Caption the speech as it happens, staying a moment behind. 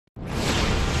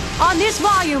on this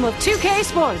volume of 2K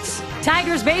Sports.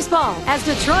 Tigers baseball as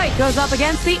Detroit goes up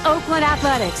against the Oakland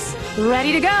Athletics.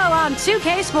 Ready to go on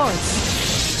 2K Sports.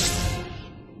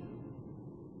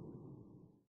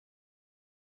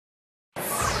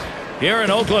 Here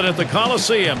in Oakland at the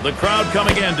Coliseum, the crowd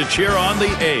coming in to cheer on the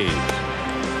A's.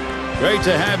 Great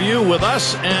to have you with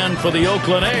us, and for the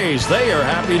Oakland A's, they are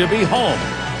happy to be home.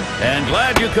 And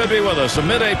glad you could be with us. A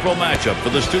mid-April matchup for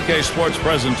this 2K Sports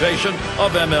presentation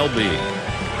of MLB.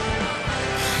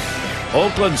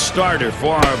 Oakland starter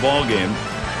for our ball game.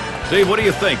 Steve, what do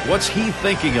you think? What's he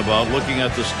thinking about looking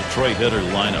at this Detroit hitter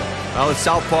lineup? Well, it's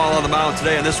southpaw on the mound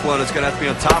today, and this one is going to have to be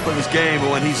on top of his game.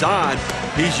 But when he's on,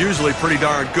 he's usually pretty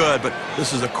darn good. But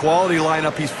this is a quality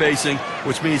lineup he's facing,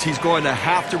 which means he's going to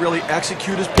have to really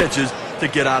execute his pitches to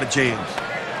get out of jams.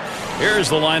 Here's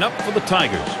the lineup for the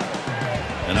Tigers.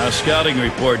 And our scouting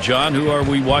report, John, who are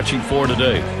we watching for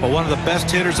today? Well, one of the best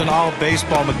hitters in all of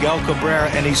baseball, Miguel Cabrera,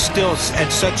 and he's still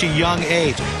at such a young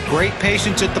age. Great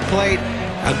patience at the plate,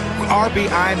 an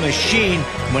RBI machine.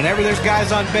 Whenever there's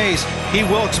guys on base, he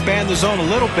will expand the zone a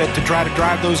little bit to try to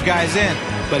drive those guys in,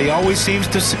 but he always seems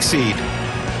to succeed.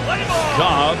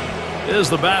 Cobb is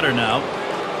the batter now.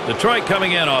 Detroit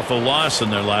coming in off a loss in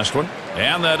their last one,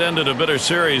 and that ended a bitter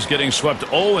series, getting swept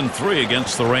 0-3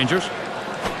 against the Rangers.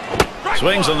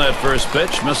 Swings on that first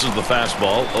pitch, misses the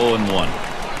fastball, 0-1.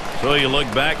 So you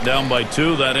look back, down by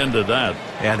 2, that ended that.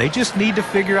 Yeah, they just need to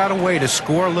figure out a way to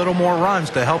score a little more runs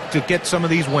to help to get some of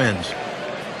these wins.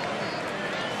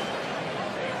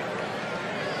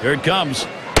 Here it comes.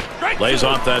 Lays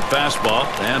off that fastball,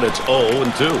 and it's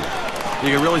 0-2.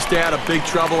 You can really stay out of big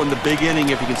trouble in the big inning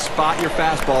if you can spot your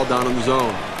fastball down in the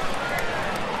zone.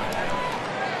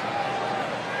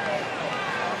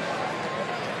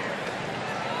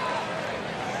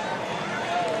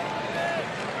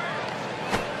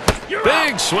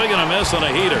 Big swing and a miss on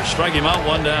a heater. Strike him out,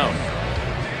 1 down.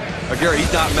 Gary,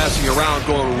 he's not messing around,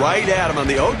 going right at him on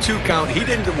the 0-2 count. He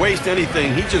didn't waste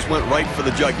anything. He just went right for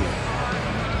the jugular.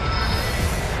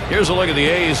 Here's a look at the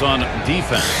A's on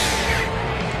defense.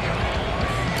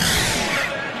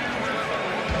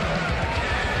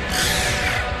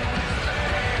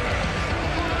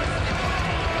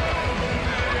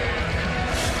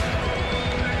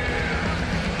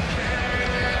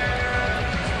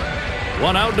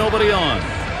 One out, nobody on.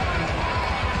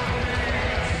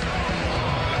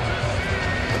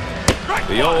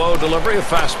 The 0-0 delivery, a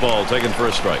fastball taken for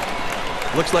a strike.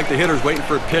 Looks like the hitter's waiting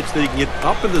for a pitch that he can get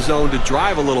up in the zone to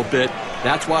drive a little bit.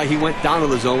 That's why he went down to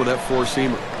the zone with that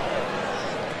four-seamer.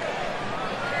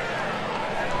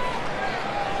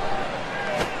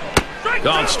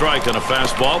 Called strike on a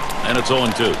fastball, and it's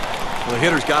 0-2. Well, the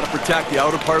hitter's got to protect the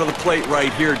outer part of the plate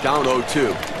right here, down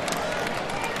 0-2.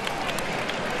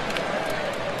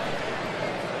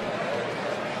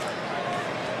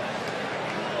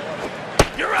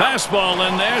 Fastball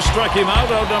in there, struck him out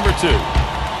number 2.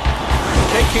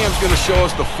 K-Cam's going to show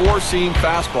us the four-seam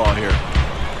fastball here.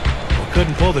 Well,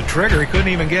 couldn't pull the trigger. He couldn't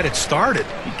even get it started.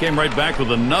 He came right back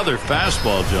with another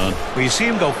fastball, John. Well, you see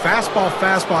him go fastball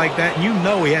like that, and you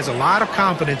know he has a lot of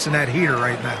confidence in that heater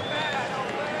right now.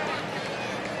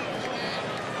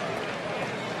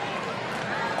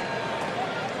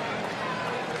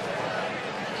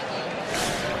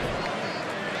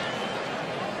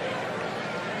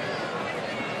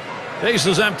 Base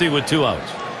is empty with 2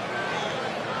 outs.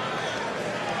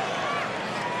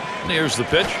 And here's the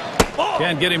pitch.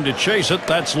 Can't get him to chase it.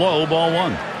 That's low, ball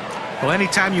 1. Well,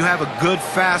 anytime you have a good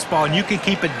fastball and you can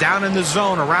keep it down in the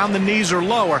zone around the knees or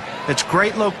lower, it's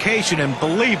great location, and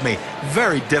believe me,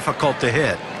 very difficult to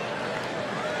hit.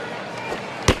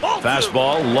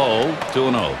 Fastball low,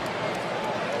 2-0.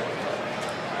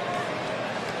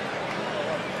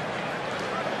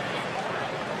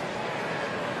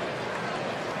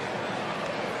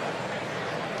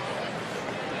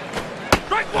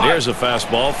 And here's a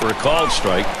fastball for a called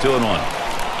strike, 2-1.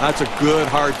 That's a good,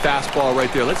 hard fastball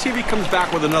right there. Let's see if he comes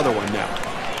back with another one now.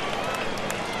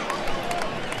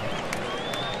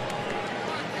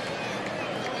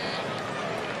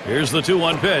 Here's the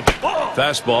 2-1 pitch.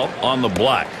 Fastball on the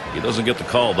black. He doesn't get the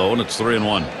call, though, and it's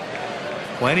 3-1.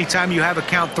 Well, anytime you have a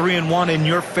count 3-1 in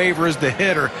your favor as the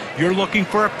hitter, you're looking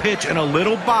for a pitch in a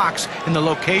little box in the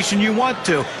location you want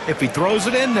to. If he throws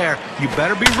it in there, you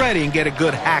better be ready and get a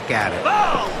good hack at it.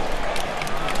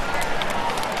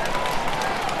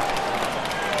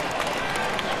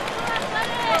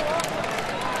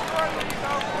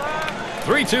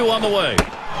 3-2 on the way.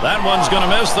 That one's going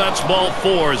to miss. That's ball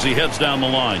 4 as he heads down the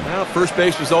line. Well, first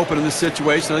base was open in this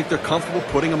situation. I think they're comfortable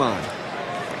putting him on.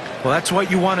 Well, that's what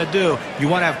you want to do. You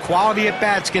want to have quality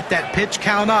at-bats, get that pitch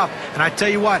count up. And I tell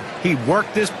you what, he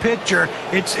worked this pitcher.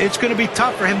 It's going to be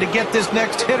tough for him to get this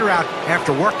next hitter out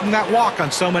after working that walk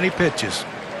on so many pitches.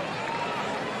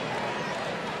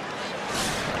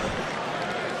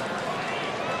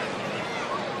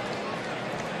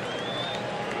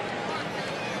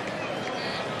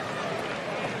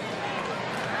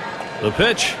 The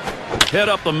pitch hit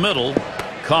up the middle.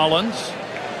 Collins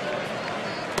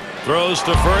throws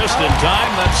to first in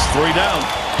time. That's 3 down.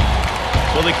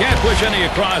 So they can't push any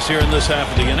across here in this half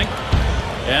of the inning.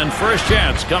 And first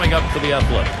chance coming up for the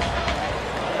Athletics.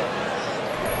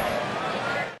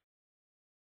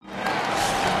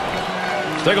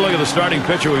 Let's take a look at the starting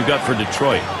pitcher we've got for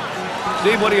Detroit.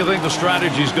 Steve, what do you think the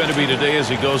strategy is going to be today as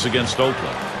he goes against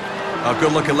Oakland? A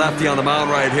good-looking lefty on the mound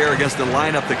right here against a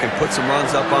lineup that can put some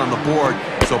runs up on the board.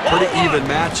 So pretty even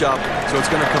matchup. So it's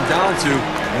going to come down to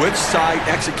which side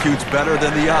executes better than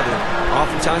the other.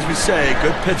 Oftentimes we say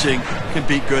good pitching can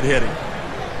beat good hitting.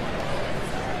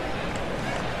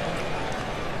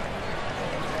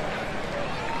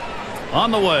 On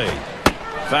the way.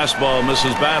 Fastball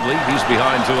misses badly. He's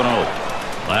behind 2-0.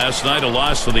 Last night a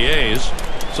loss to the A's.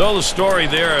 So the story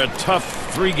there, a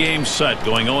tough 3-game set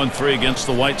going 0-3 against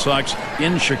the White Sox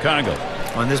in Chicago.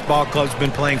 And this ball club's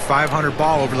been playing 500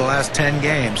 ball over the last 10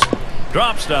 games.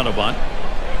 Drops down a bunt.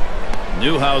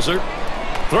 Newhouser.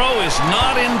 Throw is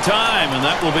not in time, and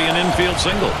that will be an infield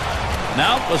single.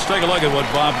 Now let's take a look at what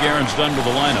Bob Guerin's done with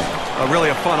the lineup.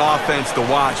 Really a fun offense to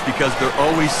watch because they're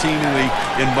always seemingly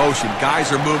in motion.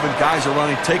 Guys are moving, guys are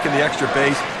running, taking the extra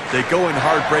base. They go in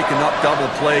hard, breaking up double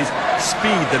plays.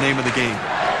 Speed, the name of the game.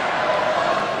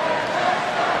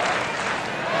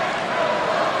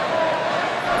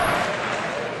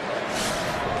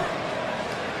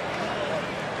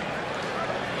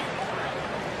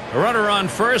 A runner on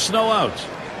first, no outs.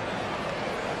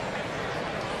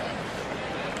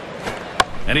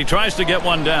 And he tries to get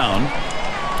one down.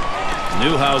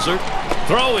 Newhouser.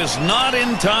 Throw is not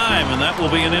in time, and that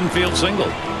will be an infield single.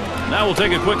 Now we'll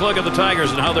take a quick look at the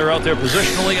Tigers and how they're out there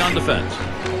positionally on defense.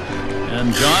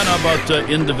 And John, how about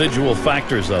individual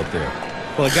factors out there?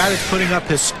 Well, a guy that's putting up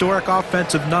historic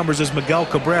offensive numbers is Miguel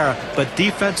Cabrera, but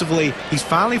defensively, he's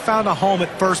finally found a home at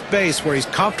first base where he's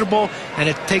comfortable, and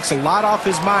it takes a lot off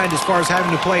his mind as far as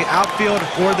having to play outfield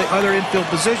or the other infield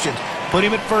positions. Put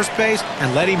him at first base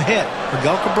and let him hit.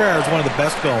 Miguel Cabrera is one of the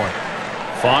best going.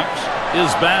 Fox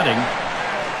is batting.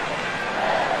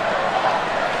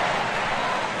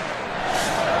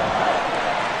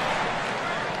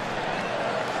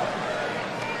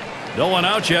 No one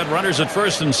out yet. Runners at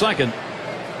first and second.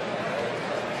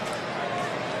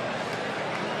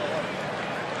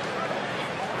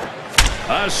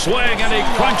 A swing, and he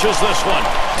crunches this one.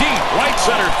 Deep right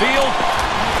center field.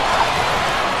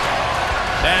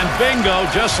 And bingo,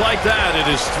 just like that, it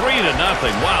is 3-0.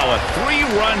 Wow, a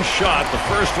 3-run shot, the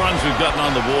first runs we've gotten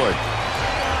on the board.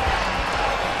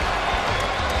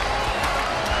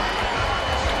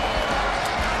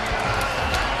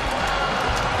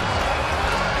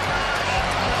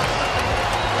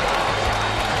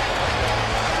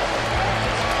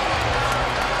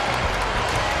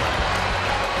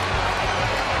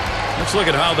 Let's look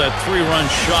at how that 3-run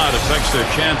shot affects their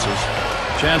chances.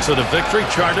 Chance at a victory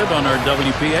charted on our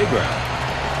WPA graph.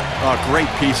 A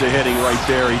great piece of hitting right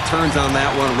there. He turns on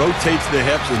that one, rotates the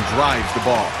hips, and drives the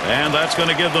ball. And that's going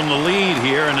to give them the lead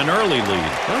here, and an early lead.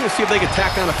 I'm going to see if they can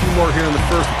tack on a few more here in the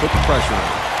first and put the pressure on.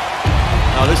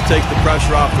 Now this takes the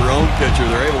pressure off their own pitcher.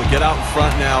 They're able to get out in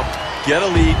front now, get a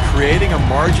lead, creating a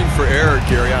margin for error,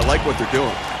 Gary. I like what they're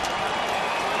doing.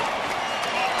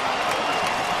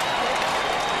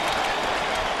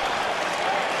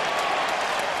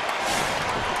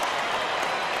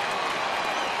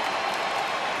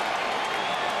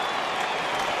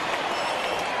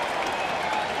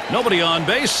 Nobody on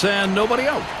base and nobody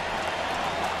out.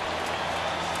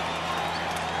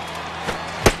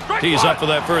 Tees up for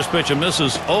that first pitch and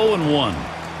misses 0-1.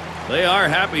 They are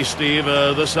happy, Steve.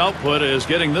 This output is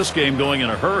getting this game going in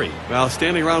a hurry. Well,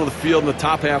 standing around on the field in the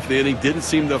top half of the inning didn't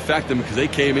seem to affect them because they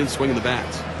came in swinging the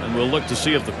bats. And we'll look to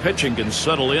see if the pitching can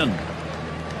settle in.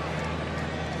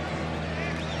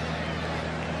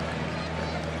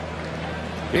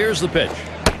 Here's the pitch.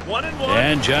 1-1.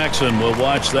 And Jackson will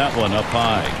watch that one up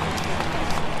high.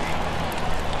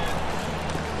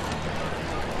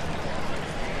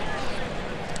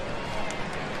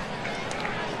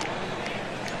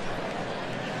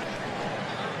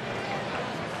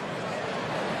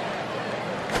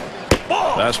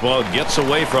 Fastball gets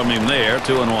away from him there.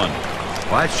 2-1. Well,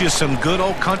 that's just some good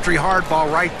old country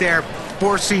hardball right there.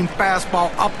 Four-seam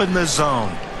fastball up in the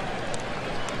zone.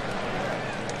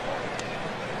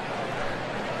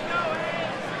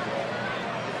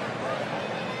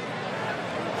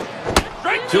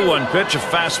 2-1 pitch, a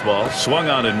fastball, swung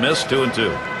on and missed, 2-2.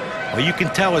 Well, you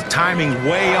can tell his timing's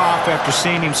way off after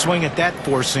seeing him swing at that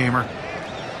four-seamer.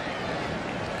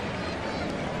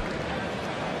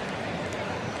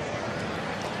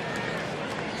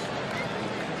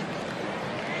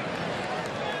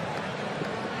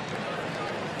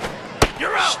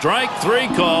 Strike 3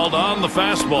 called on the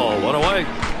fastball. 1 away.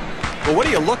 Well, what are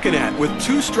you looking at? With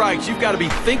 2 strikes, you've got to be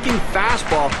thinking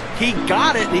fastball. He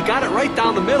got it, and he got it right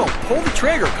down the middle. Pull the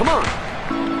trigger. Come on.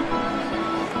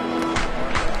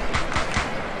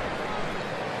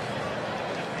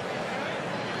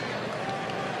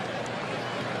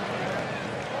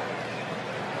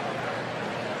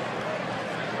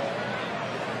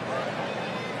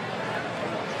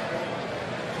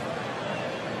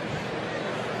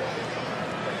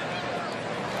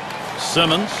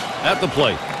 Simmons at the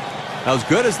plate. Now, as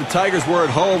good as the Tigers were at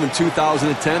home in 2010,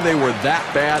 they were that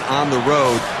bad on the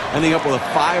road, ending up with a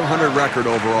 .500 record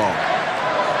overall.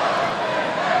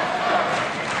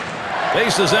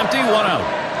 Base is empty, 1 out.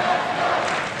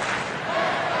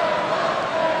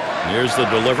 Here's the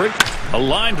delivery. A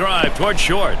line drive toward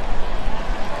short.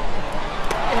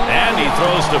 And he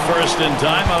throws to first in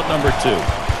time, out number 2.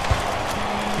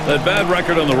 That bad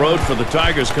record on the road for the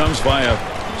Tigers comes via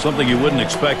something you wouldn't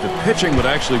expect. The pitching would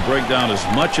actually break down as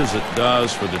much as it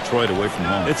does for Detroit away from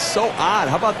home. It's so odd.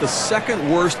 How about the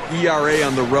second worst ERA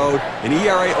on the road? An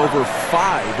ERA over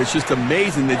 5. It's just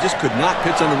amazing. They just could not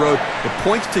pitch on the road. It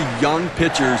points to young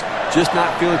pitchers just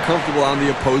not feeling comfortable on the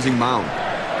opposing mound.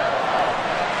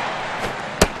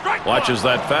 Watches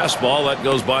that fastball. That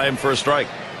goes by him for a strike.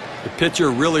 The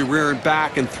pitcher really rearing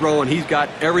back and throwing. He's got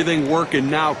everything working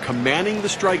now, commanding the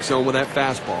strike zone with that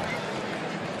fastball.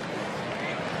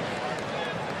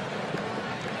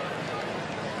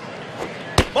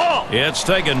 It's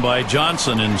taken by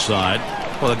Johnson inside.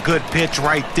 Well, a good pitch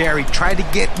right there. He tried to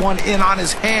get one in on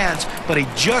his hands, but he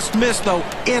just missed, though,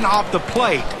 in off the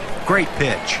plate. Great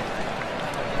pitch.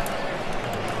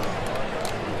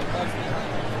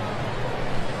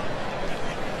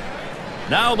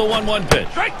 Now the 1-1 pitch.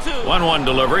 1-1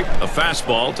 delivery. A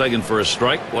fastball taken for a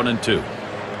strike. 1-2.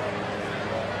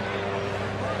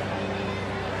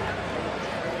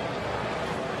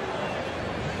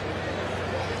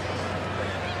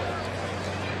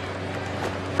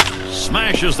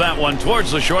 Smashes that one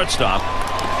towards the shortstop.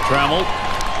 Trammelled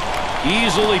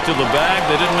easily to the bag.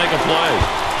 They didn't make a play.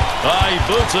 He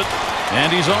boots it, and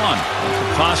he's on. It's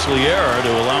a costly error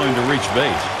to allow him to reach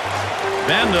base.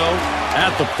 Bando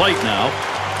at the plate now.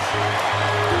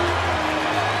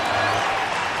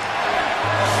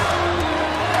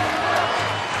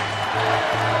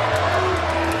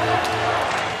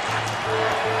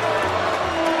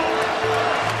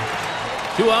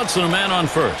 Two outs and a man on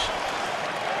first.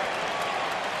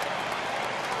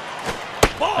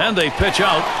 And they pitch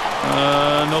out.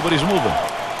 Nobody's moving.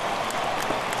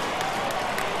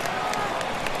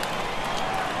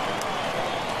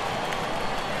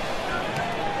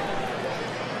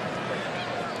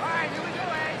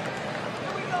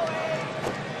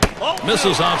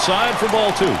 Misses outside for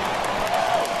ball 2.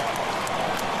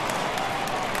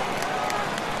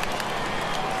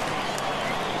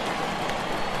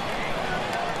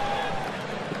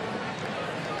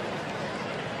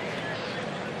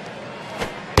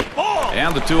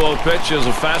 And the 2-0 pitch is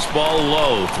a fastball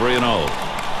low, 3-0.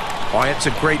 Oh, it's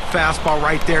a great fastball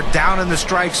right there, down in the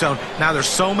strike zone. Now there's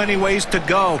so many ways to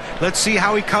go. Let's see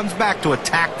how he comes back to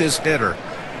attack this hitter.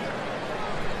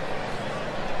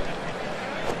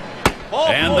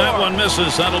 And that one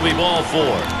misses. That'll be ball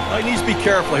 4. He needs to be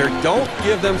careful here. Don't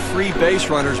give them free base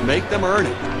runners. Make them earn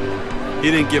it.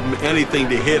 He didn't give them anything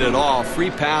to hit at all. Free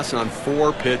pass on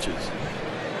 4 pitches.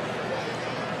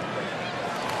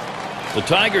 The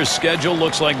Tigers' schedule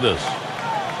looks like this.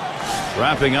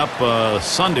 Wrapping up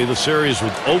Sunday the series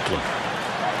with Oakland.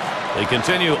 They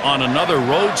continue on another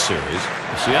road series.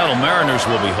 The Seattle Mariners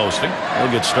will be hosting.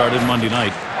 They'll get started Monday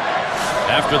night.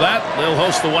 After that, they'll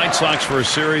host the White Sox for a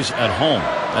series at home.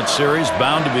 That series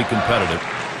bound to be competitive.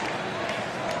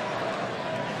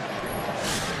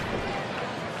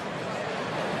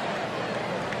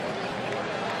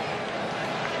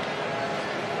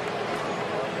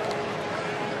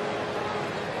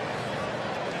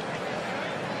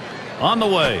 On the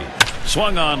way.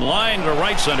 Swung on line to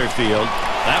right center field.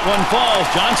 That one falls.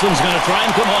 Johnson's going to try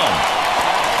and come home.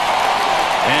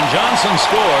 And Johnson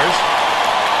scores.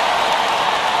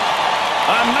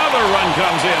 Another run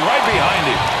comes in right behind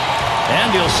him.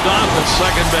 And he'll stop at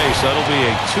second base. That'll be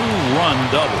a 2-run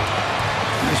double.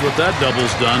 Here's what that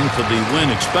double's done for the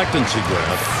win expectancy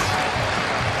graph.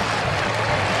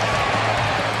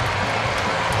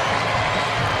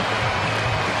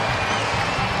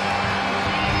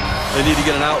 They need to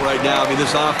get an out right now. I mean,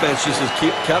 this offense just has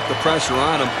kept the pressure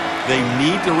on them. They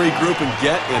need to regroup and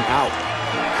get an out.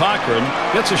 Cochran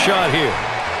gets a shot here.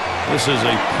 This is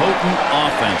a potent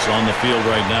offense on the field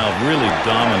right now, really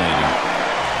dominating.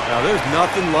 Now, there's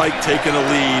nothing like taking a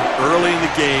lead early in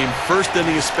the game, first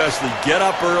inning especially. Get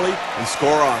up early and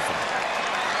score often.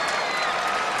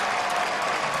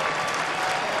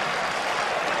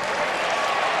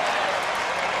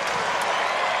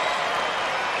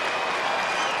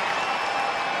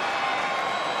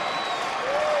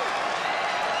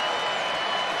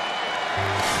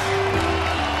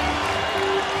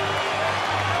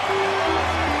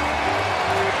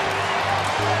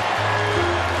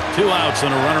 Two outs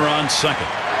and a runner on second.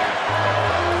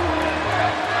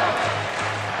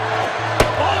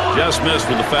 Just missed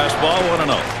with the fastball, 1-0.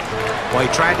 Well,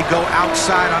 he tried to go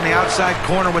outside on the outside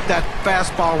corner with that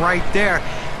fastball right there.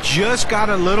 Just got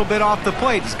a little bit off the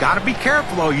plate. He's got to be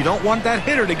careful, though. You don't want that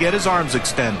hitter to get his arms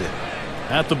extended.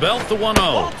 At the belt, the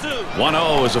 1-0.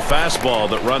 1-0 is a fastball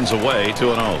that runs away,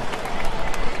 2-0.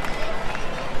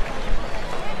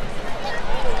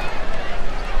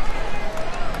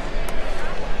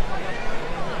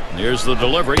 Here's the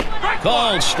delivery.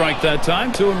 Called strike that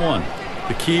time, 2-1.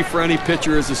 The key for any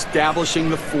pitcher is establishing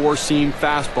the four-seam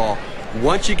fastball.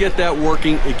 Once you get that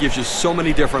working, it gives you so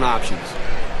many different options.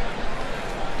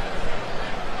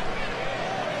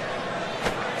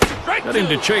 Got him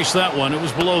to chase that one. It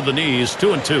was below the knees,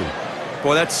 2-2.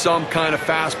 Boy, that's some kind of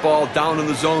fastball down in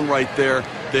the zone right there.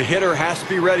 The hitter has to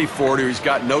be ready for it or he's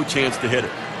got no chance to hit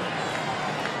it.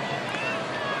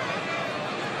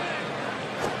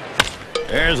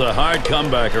 There's a hard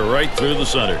comebacker right through the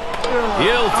center.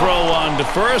 He'll throw on to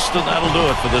first, and that'll do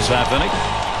it for this half inning.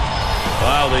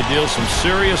 Wow, they deal some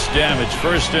serious damage.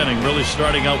 First inning really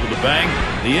starting out with a bang.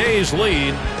 The A's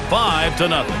lead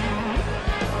 5-0.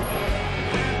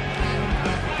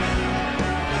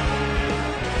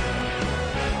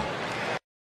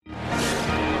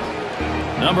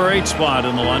 Number 8 spot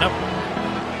in the lineup.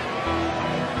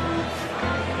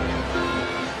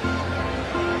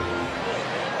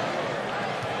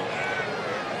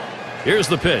 Here's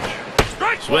the pitch.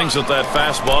 Swings at that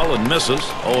fastball and misses.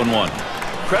 0-1.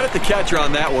 Credit the catcher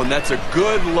on that one. That's a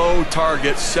good low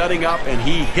target setting up, and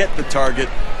he hit the target.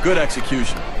 Good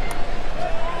execution.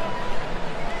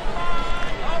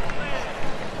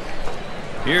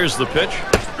 Here's the pitch.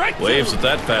 Waves at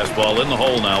that fastball in the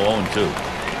hole now. 0-2.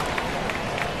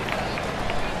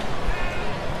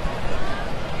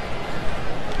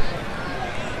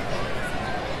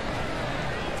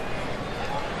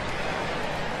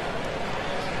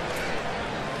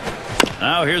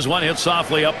 Now here's one hit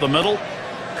softly up the middle.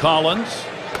 Collins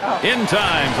in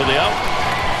time for the out.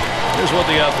 Here's what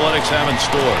the Athletics have in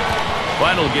store.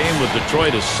 Final game with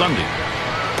Detroit is Sunday.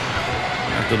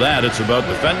 After that, it's about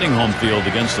defending home field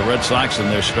against the Red Sox and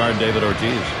their star David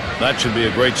Ortiz. That should be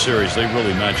a great series. They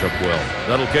really match up well.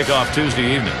 That'll kick off Tuesday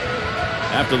evening.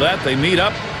 After that, they meet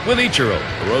up with Ichiro,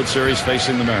 the road series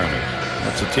facing the Mariners.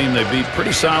 That's a team they beat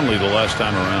pretty soundly the last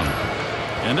time around.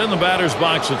 And in the batter's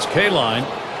box, it's K-Line.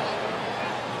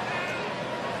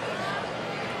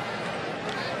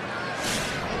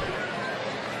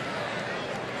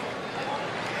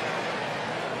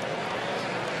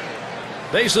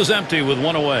 Base is empty with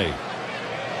one away.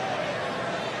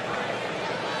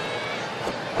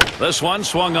 This one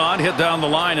swung on, hit down the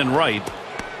line and right.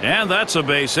 And that's a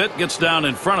base hit. Gets down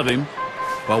in front of him.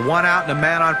 Well, one out and a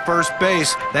man on first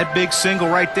base. That big single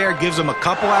right there gives them a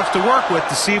couple outs to work with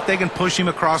to see if they can push him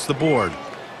across the board.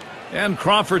 And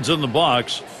Crawford's in the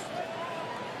box.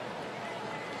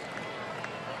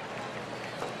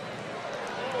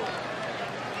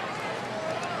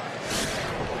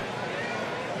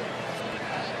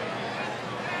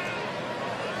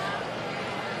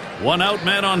 One out,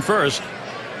 man on first.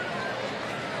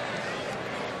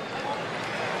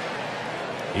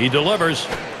 He delivers.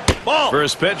 Ball.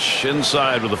 First pitch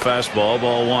inside with a fastball,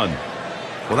 ball 1.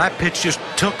 Well, that pitch just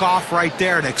took off right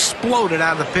there and exploded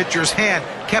out of the pitcher's hand.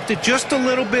 Kept it just a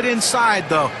little bit inside,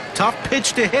 though. Tough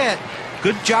pitch to hit.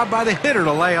 Good job by the hitter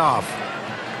to lay off.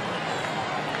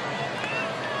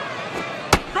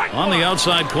 On the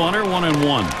outside corner,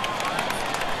 1-1.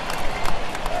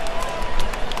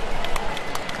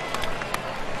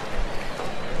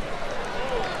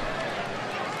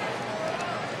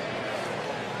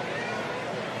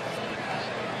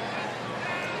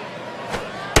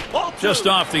 Just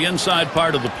off the inside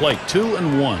part of the plate,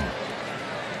 2-1.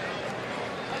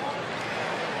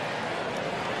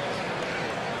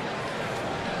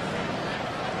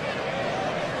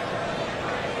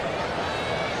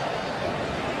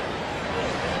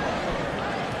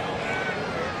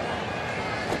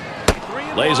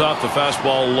 Lays off the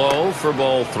fastball low for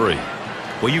ball 3.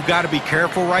 Well, you've got to be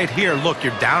careful right here. Look,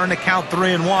 you're down in the count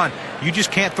 3-1. You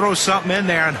just can't throw something in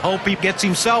there and hope he gets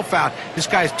himself out. This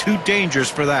guy's too dangerous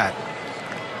for that.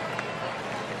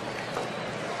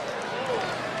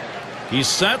 He's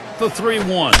set the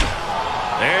 3-1.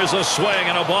 There's a swing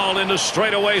and a ball into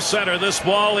straightaway center. This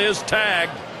ball is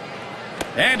tagged.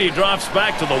 And he drops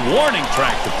back to the warning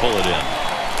track to pull it in.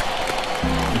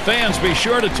 And fans, be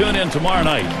sure to tune in tomorrow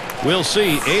night. We'll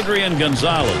see Adrian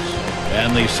Gonzalez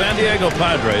and the San Diego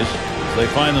Padres as they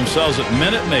find themselves at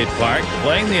Minute Maid Park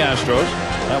playing the Astros.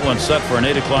 That one's set for an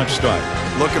 8 o'clock start.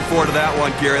 Looking forward to that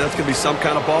one, Gary. That's going to be some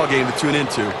kind of ball game to tune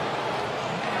into.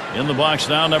 In the box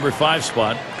now, number 5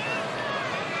 spot.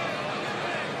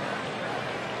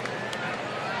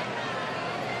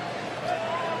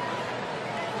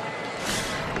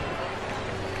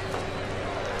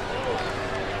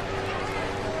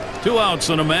 Two outs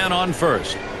and a man on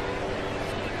first.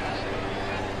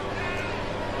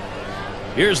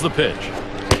 Here's the pitch.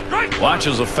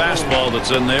 Watches a fastball that's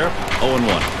in there.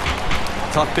 0-1.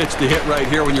 Tough pitch to hit right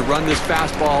here. When you run this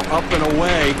fastball up and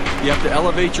away, you have to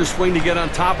elevate your swing to get on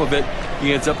top of it.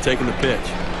 He ends up taking the pitch.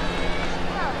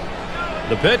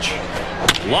 The pitch.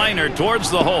 Liner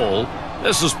towards the hole.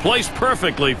 This is placed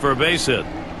perfectly for a base hit.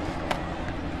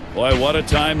 Boy, what a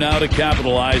time now to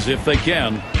capitalize if they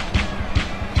can.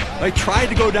 They tried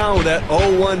to go down with that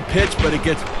 0-1 pitch, but it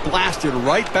gets blasted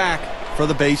right back for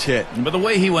the base hit. But the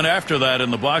way he went after that in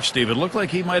the box, Steve, it looked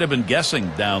like he might have been guessing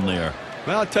down there.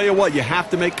 Well, I'll tell you what, you have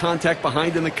to make contact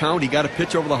behind in the count. He got a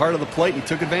pitch over the heart of the plate, and he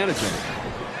took advantage of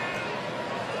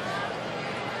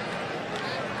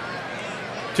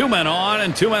it. 2 men on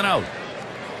and 2 men out.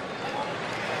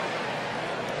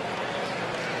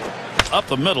 Up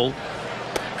the middle.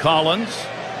 Collins.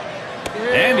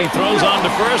 And he throws on to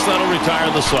first. That'll retire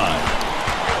the side.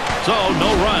 So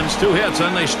no runs, 2 hits,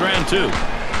 and they strand 2.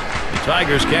 The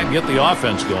Tigers can't get the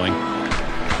offense going.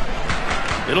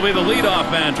 It'll be the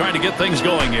leadoff man trying to get things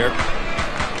going here.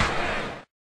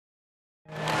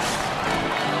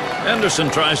 Henderson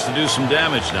tries to do some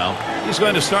damage now. He's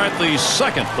going to start the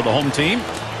second for the home team.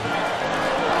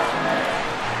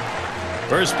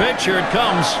 First pitch, here it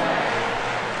comes.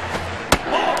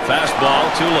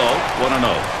 Fastball too low,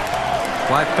 1-0.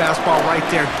 That fastball right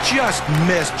there just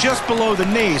missed, just below the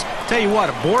knees. Tell you what,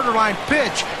 a borderline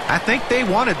pitch. I think they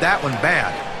wanted that one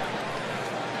bad.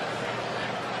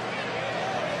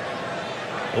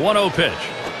 The 1-0 pitch.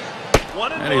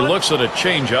 And he looks at a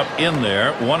changeup in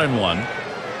there, 1-1.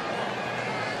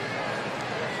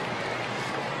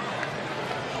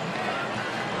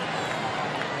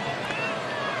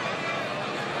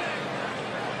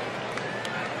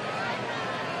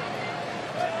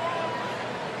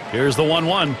 Here's the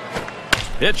 1-1.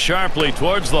 Hit sharply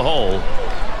towards the hole.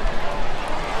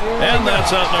 And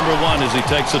that's out number 1 as he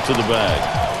takes it to the bag.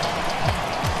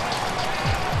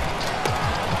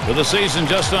 With the season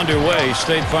just underway,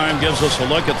 State Farm gives us a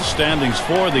look at the standings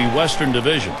for the Western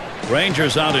Division.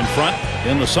 Rangers out in front.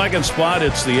 In the second spot,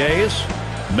 it's the A's,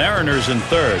 Mariners in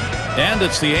third, and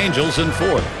it's the Angels in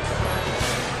fourth.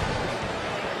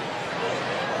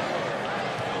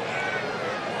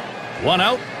 One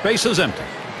out, bases empty.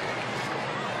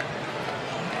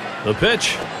 The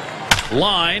pitch,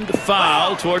 lined,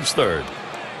 foul towards third.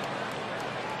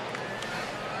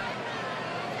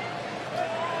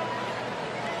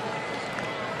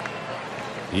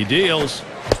 He deals.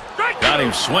 Got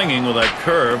him swinging with that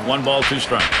curve. 1 ball, 2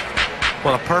 strikes.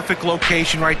 Well, a perfect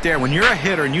location right there. When you're a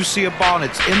hitter and you see a ball and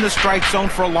it's in the strike zone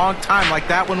for a long time like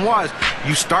that one was,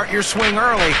 you start your swing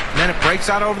early, and then it breaks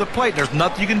out over the plate. There's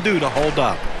nothing you can do to hold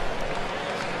up.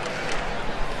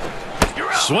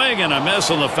 Swing and a miss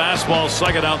on the fastball,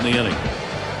 second out in the inning.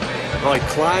 Well, he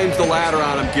climbs the ladder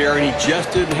on him, Gary, and he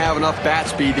just didn't have enough bat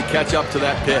speed to catch up to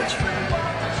that pitch.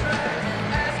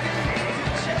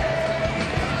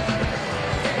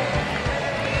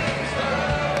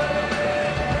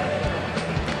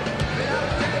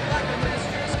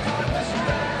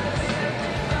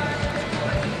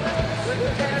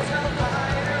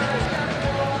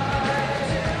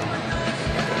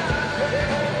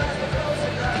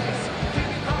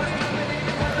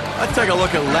 Let's take a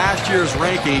look at last year's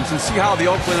rankings and see how the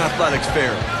Oakland Athletics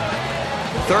fared.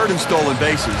 3rd in stolen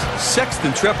bases, 6th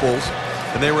in triples,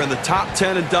 and they were in the top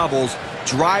 10 in doubles,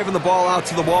 driving the ball out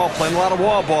to the wall, playing a lot of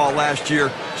wall ball last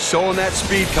year, showing that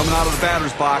speed coming out of the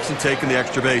batter's box and taking the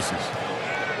extra bases.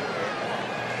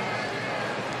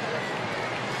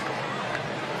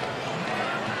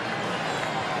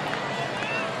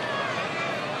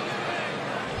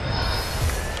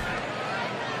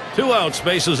 Two outs,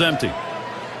 bases empty.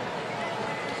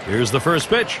 Here's the first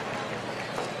pitch.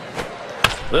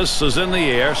 This is in the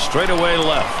air, straight away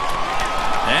left.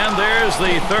 And there's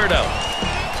the third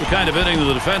out. It's the kind of inning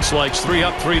the defense likes. 3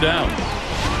 up, 3 down.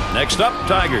 Next up,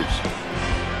 Tigers.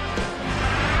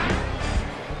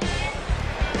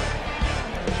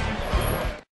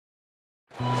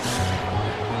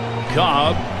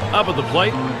 Cobb up at the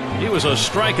plate. He was a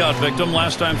strikeout victim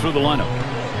last time through the lineup.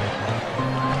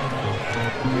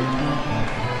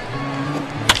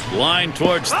 Line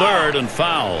towards third and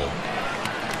foul.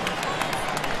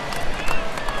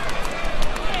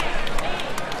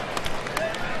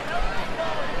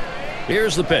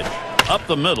 Here's the pitch. Up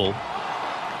the middle.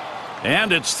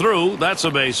 And it's through. That's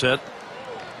a base hit.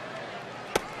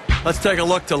 Let's take a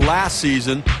look to last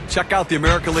season. Check out the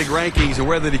American League rankings and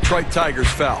where the Detroit Tigers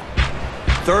fell.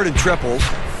 3rd in triples,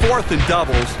 4th in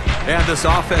doubles, and this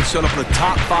offense showed up in the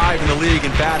top 5 in the league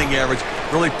in batting average,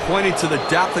 really pointing to the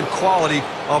depth and quality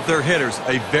of their hitters.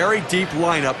 A very deep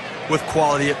lineup with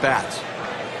quality at bats.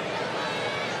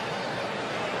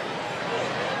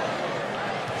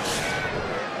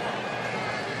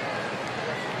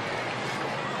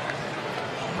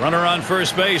 Runner on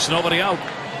first base, nobody out.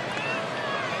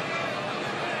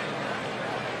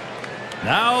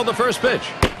 Now the first pitch.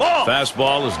 Ball.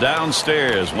 Fastball is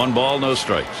downstairs. 1 ball, no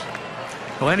strikes.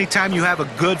 Well, anytime you have a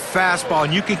good fastball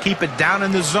and you can keep it down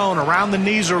in the zone around the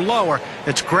knees or lower,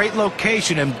 it's great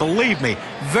location and, believe me,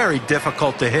 very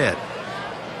difficult to hit.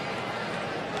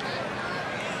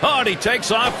 Oh, and he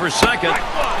takes off for second.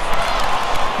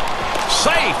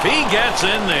 Safe. He gets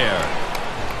in there.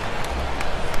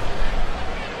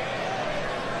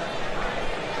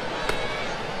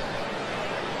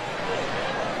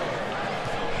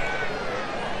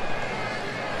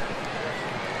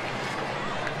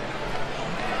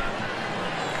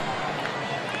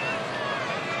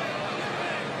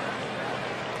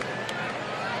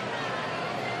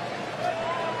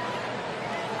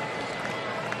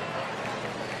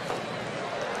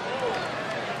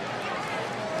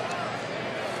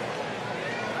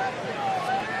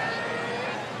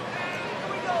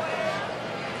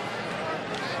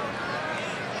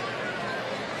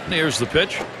 Here's the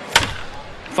pitch.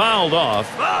 Fouled off.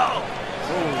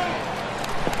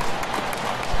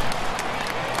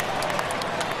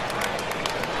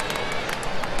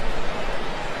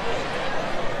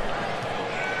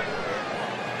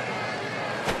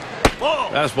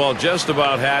 Fastball just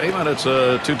about had him, and it's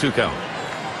a 2-2 count.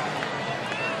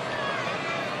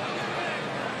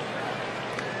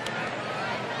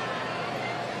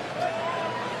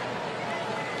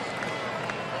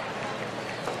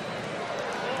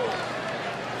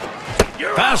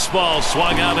 Fastball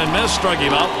swung out and missed, struck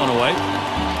him out, 1 away.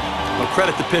 Well,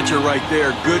 credit the pitcher right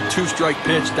there. Good 2-strike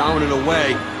pitch, down and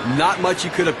away. Not much he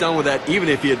could have done with that, even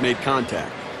if he had made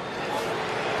contact.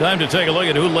 Time to take a look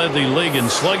at who led the league in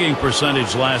slugging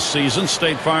percentage last season.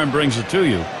 State Farm brings it to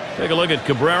you. Take a look at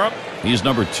Cabrera. He's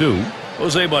number 2.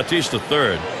 Jose Bautista,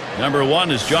 3rd. Number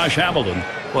 1 is Josh Hamilton.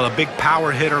 Well, a big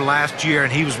power hitter last year,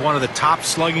 and he was one of the top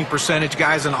slugging percentage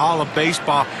guys in all of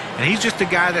baseball. And he's just a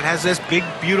guy that has this big,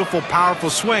 beautiful, powerful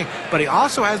swing, but he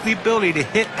also has the ability to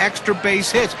hit extra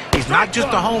base hits. He's not just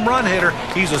a home run hitter.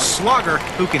 He's a slugger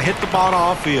who can hit the ball to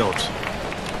all fields.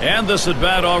 And this at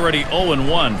bat already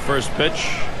 0-1. First pitch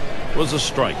was a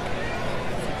strike.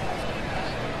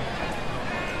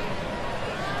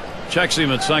 Checks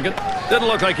him at second. Didn't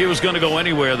look like he was going to go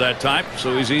anywhere that time,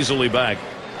 so he's easily back.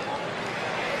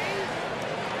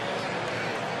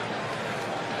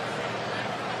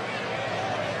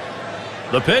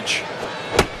 The pitch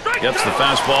gets the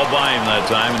fastball by him that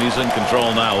time, and he's in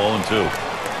control now.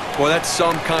 0-2. Boy, that's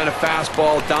some kind of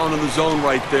fastball down in the zone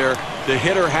right there. The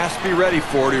hitter has to be ready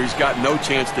for it, or he's got no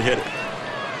chance to hit it.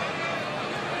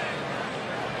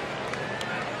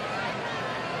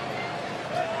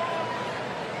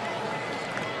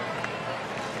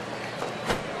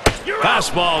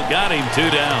 Fastball got him,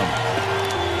 2 down.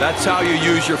 That's how you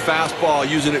use your fastball,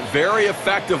 using it very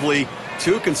effectively.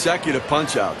 2 consecutive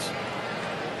punch-outs.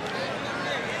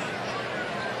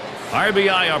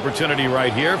 RBI opportunity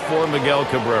right here for Miguel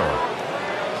Cabrera.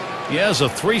 He has a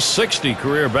 .360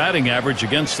 career batting average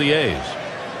against the A's.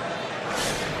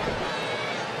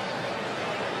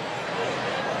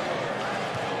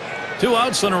 Two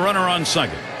outs and a runner on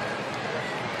second.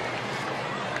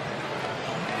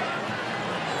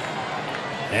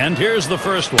 And here's the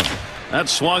first one. That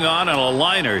swung on a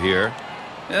liner here.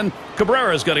 And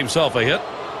Cabrera's got himself a hit.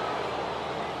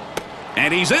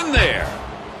 And he's in there.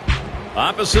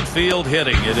 Opposite field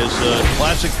hitting. It is a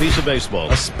classic piece of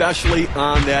baseball. Especially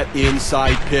on that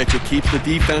inside pitch. It keeps the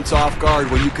defense off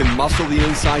guard when you can muscle the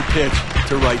inside pitch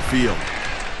to right field.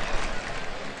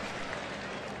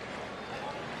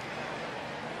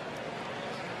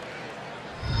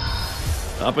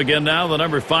 Up again now, the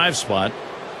number 5 spot.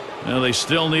 Now they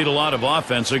still need a lot of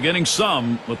offense. They're getting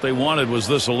some. What they wanted was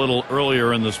this a little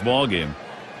earlier in this ball game.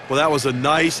 Well, that was a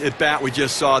nice at-bat we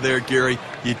just saw there, Gary.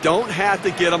 You don't have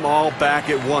to get them all back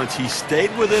at once. He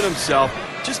stayed within himself.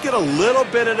 Just get a little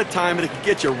bit at a time, and it can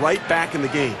get you right back in the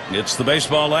game. It's the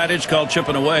baseball adage called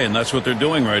chipping away, and that's what they're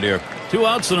doing right here. 2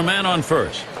 outs and a man on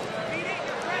first.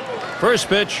 First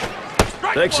pitch.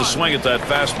 Takes a swing at that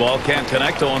fastball. Can't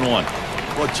connect. 0-1.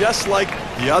 Well, just like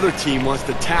the other team wants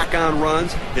to tack on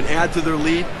runs and add to their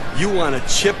lead, you want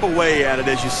to chip away at it,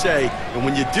 as you say. And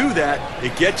when you do that,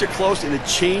 it gets you close, and it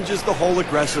changes the whole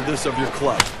aggressiveness of your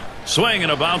club. Swing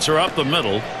and a bouncer up the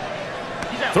middle.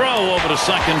 Throw over to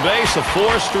second base. A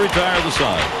force to retire the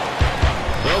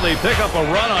side. So they pick up a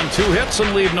run on 2 hits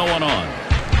and leave no one on.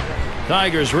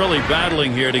 Tigers really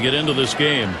battling here to get into this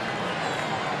game.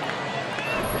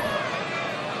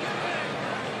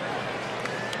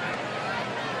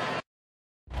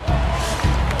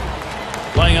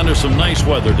 Playing under some nice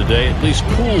weather today, at least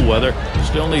cool weather.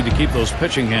 Still need to keep those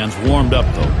pitching hands warmed up,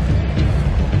 though.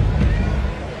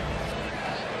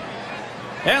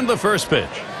 And the first pitch.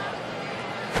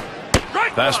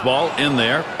 Fastball in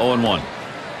there, 0-1.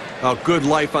 Oh, good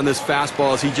life on this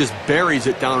fastball as he just buries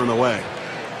it down and away.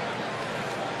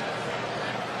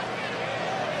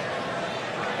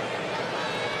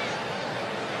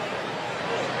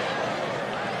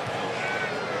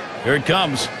 Here it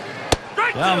comes.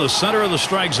 Down the center of the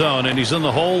strike zone, and he's in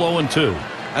the hole. 0-2.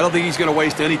 I don't think he's going to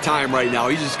waste any time right now.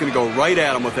 He's just going to go right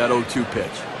at him with that 0-2 pitch.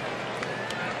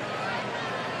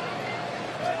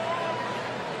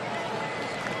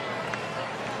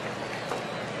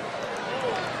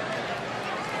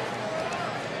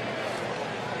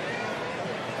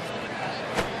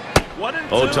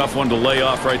 Oh, tough one to lay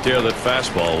off right there, that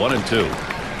fastball. 1-2.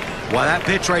 Well, that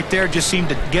pitch right there just seemed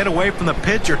to get away from the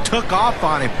pitcher, took off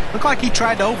on him. Looked like he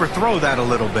tried to overthrow that a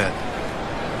little bit.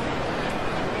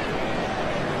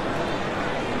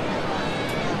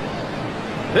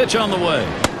 Pitch on the way.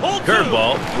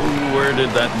 Curveball. Ooh, where did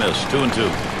that miss? 2-2.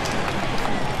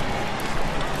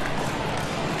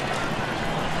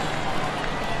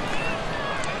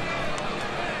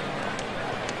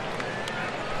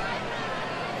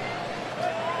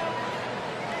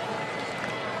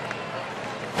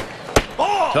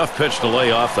 Tough pitch to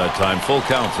lay off that time. Full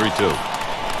count, 3-2.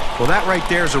 Well, that right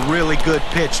there is a really good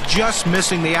pitch. Just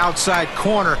missing the outside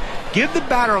corner. Give the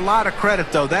batter a lot of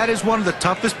credit, though. That is one of the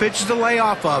toughest pitches to lay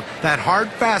off of. That hard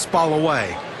fastball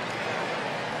away.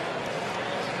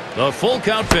 The full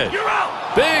count pitch.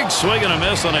 Big swing and a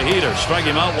miss on a heater. Strike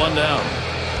him out, 1 down.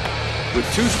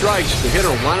 With 2 strikes, the hitter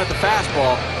wanted the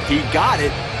fastball. He got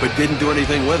it, but didn't do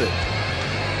anything with it.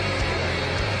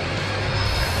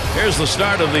 Here's the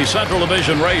start of the Central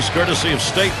Division race, courtesy of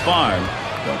State Farm.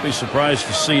 Don't be surprised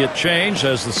to see it change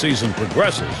as the season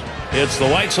progresses. It's the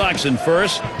White Sox in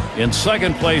first. In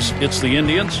second place, it's the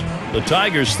Indians. The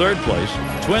Tigers third place.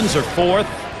 Twins are fourth.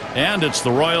 And it's the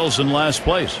Royals in last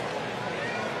place.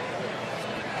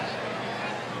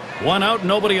 1 out,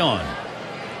 nobody on.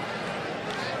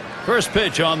 First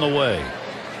pitch on the way.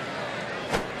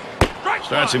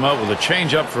 Starts him out with a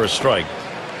changeup for a strike.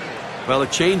 Well, a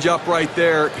changeup right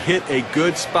there hit a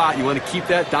good spot. You want to keep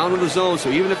that down in the zone,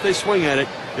 so even if they swing at it,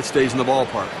 it stays in the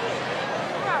ballpark.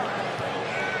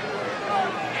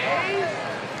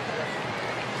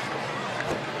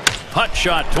 Hot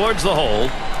shot towards the hole.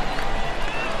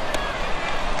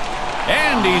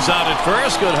 And he's out at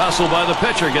first. Good hustle by the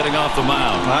pitcher getting off the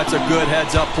mound. That's a good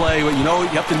heads-up play. But you know, you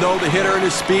have to know the hitter and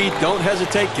his speed. Don't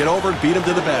hesitate. Get over and beat him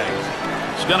to the bag.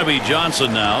 It's going to be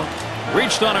Johnson now.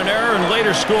 Reached on an error and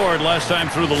later scored last time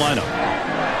through the lineup.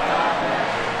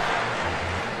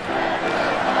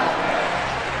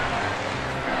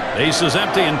 Base is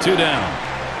empty and 2 down.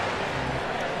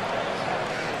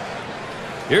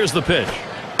 Here's the pitch.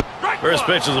 First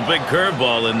pitch is a big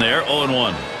curveball in there.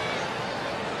 0-1.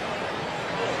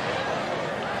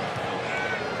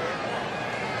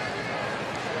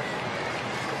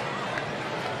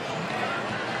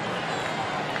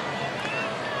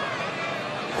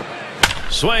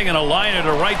 Swing and a liner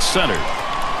to right center.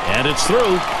 And it's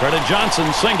through. Credit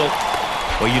Johnson, single.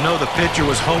 Well, you know the pitcher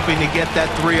was hoping to get that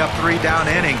 3-up, 3-down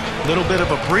inning. Little bit of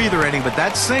a breather inning, but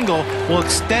that single will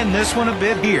extend this one a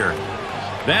bit here.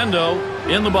 Bando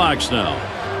in the box now.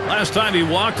 Last time he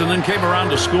walked and then came around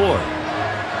to score.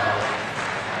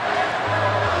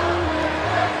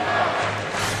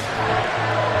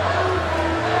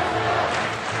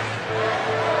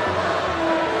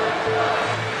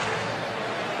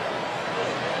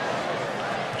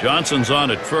 Johnson's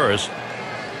on at first.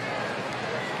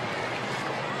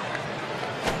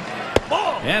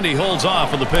 And he holds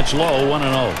off with the pitch low,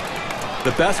 1-0.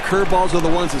 The best curveballs are the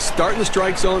ones that start in the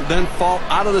strike zone, then fall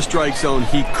out of the strike zone.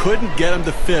 He couldn't get him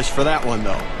to fish for that one,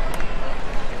 though.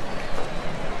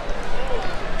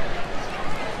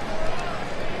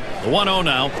 The 1-0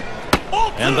 now.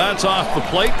 And that's off the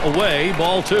plate, away,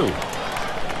 ball 2.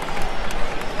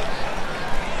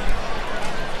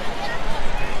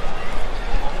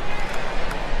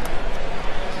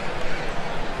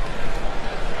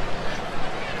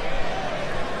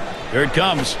 Here it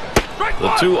comes. The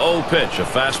 2-0 pitch, a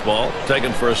fastball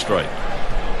taken for a strike.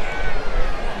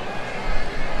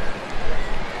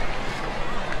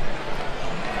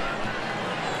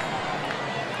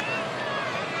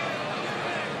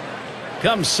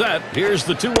 Comes set. Here's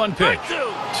the 2-1 pitch.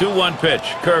 2-1 pitch.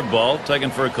 Curveball taken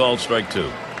for a called strike 2.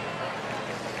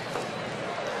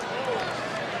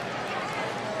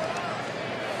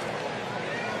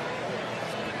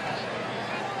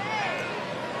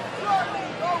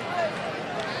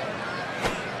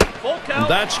 And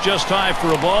that's just high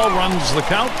for a ball. Runs the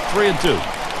count. 3-2.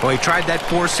 Well, he tried that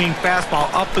four-seam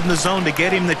fastball up in the zone to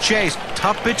get him the chase.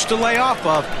 Tough pitch to lay off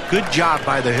of. Good job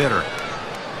by the hitter.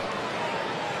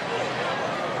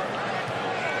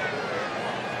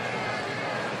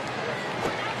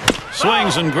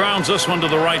 Swings and grounds this one to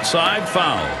the right side.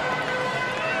 Foul.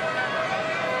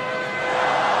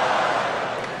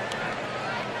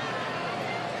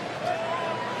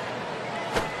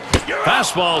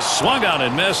 Fastball swung out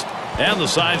and missed, and the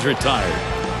side's retired.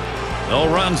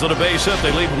 No runs and a base hit.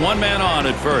 They leave one man on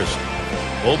at first.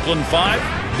 Oakland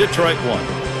 5, Detroit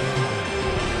 1.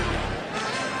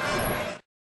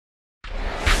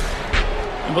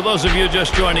 And for those of you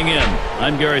just joining in,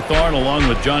 I'm Gary Thorne along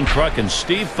with John Kruk and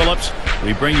Steve Phillips.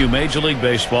 We bring you Major League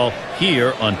Baseball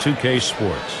here on 2K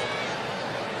Sports.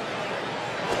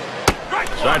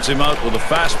 Starts him out with a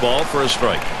fastball for a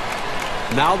strike.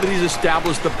 Now that he's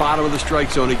established the bottom of the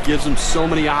strike zone, it gives him so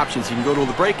many options. He can go to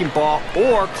the breaking ball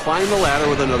or climb the ladder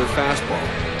with another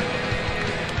fastball.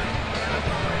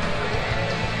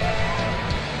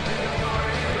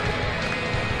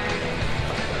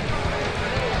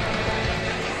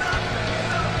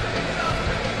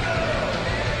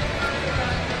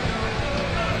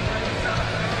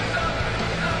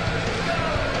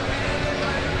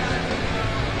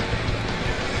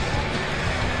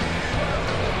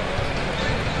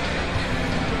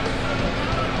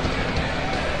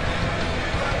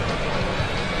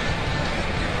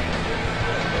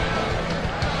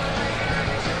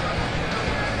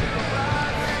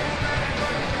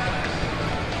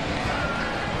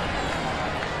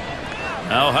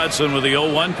 Now Hudson with the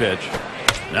 0-1 pitch.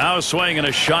 Now a swing and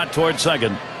a shot toward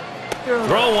second.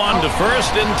 Throw one to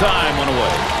first in time, one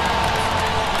away.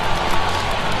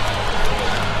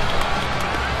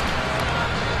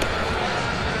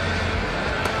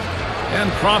 And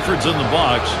Crawford's in the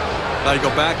box. Now you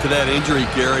go back to that injury,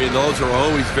 Gary, and those are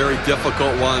always very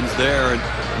difficult ones there. And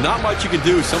not much you can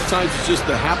do. Sometimes it's just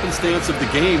the happenstance of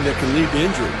the game that can lead to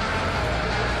injury.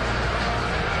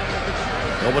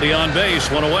 Nobody on base,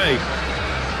 one away.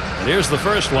 And here's the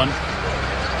first one.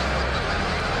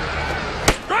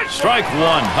 Strike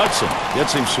one. Hudson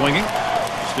gets him swinging.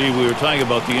 Steve, we were talking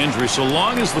about the injury. So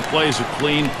long as the play's a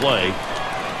clean play,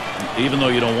 even though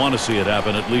you don't want to see it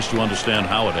happen, at least you understand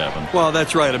how it happened. Well,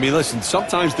 that's right. I mean, listen,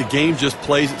 sometimes the game just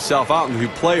plays itself out. And if you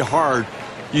play hard,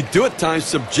 you do at times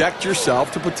subject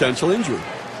yourself to potential injury.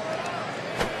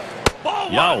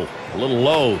 Yow, a little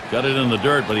low. Got it in the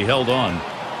dirt, but he held on.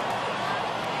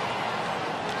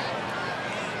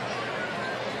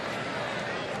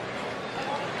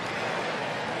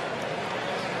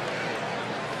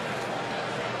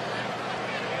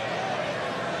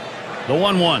 The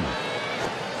 1-1.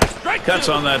 Cuts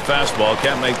on that fastball.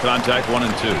 Can't make contact.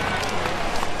 1-2.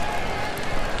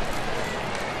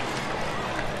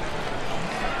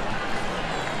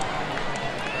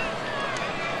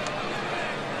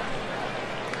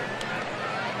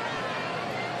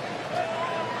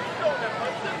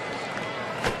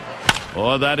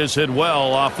 Oh, that is hit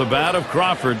well off the bat of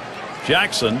Crawford.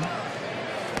 Jackson.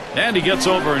 And he gets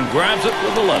over and grabs it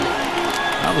with the left.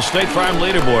 Now the State Farm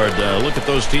leaderboard. Look at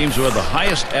those teams who had the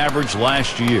highest average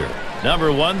last year.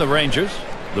 Number 1, the Rangers.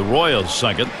 The Royals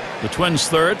second. The Twins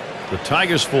third. The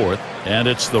Tigers fourth. And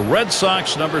it's the Red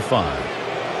Sox number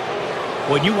 5.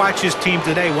 When you watch his team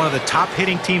today, one of the top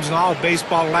hitting teams in all of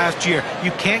baseball last year, you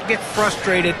can't get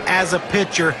frustrated as a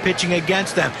pitcher pitching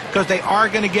against them because they are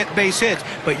going to get base hits,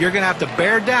 but you're going to have to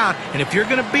bear down, and if you're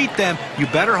going to beat them, you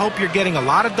better hope you're getting a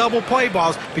lot of double play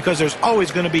balls because there's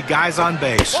always going to be guys on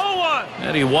base.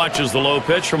 And he watches the low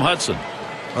pitch from Hudson.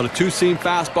 Well, the two-seam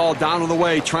fastball down to the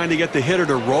way, trying to get the hitter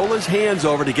to roll his hands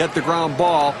over to get the ground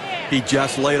ball. He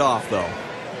just laid off, though.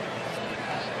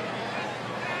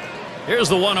 Here's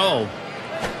the 1-0.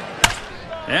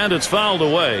 And it's fouled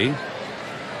away.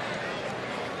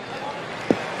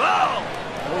 Foul!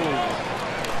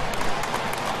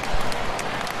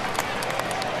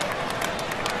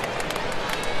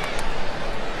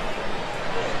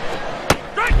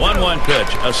 1-1 pitch.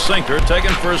 A sinker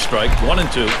taken for a strike.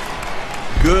 1-2.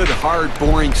 Good, hard,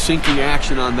 boring, sinking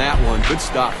action on that one. Good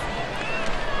stuff.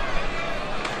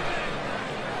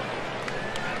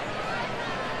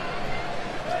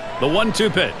 The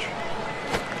 1-2 pitch.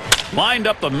 Lined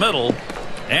up the middle,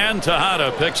 and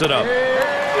Tejada picks it up.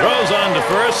 Throws on to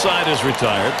first. Side is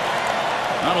retired.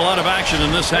 Not a lot of action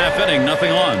in this half inning.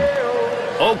 Nothing on.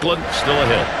 Oakland still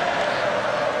ahead.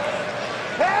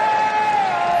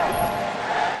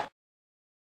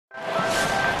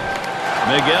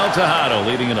 Miguel Tejada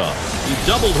leading it off. He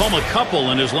doubled home a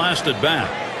couple in his last at bat.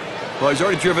 Well, he's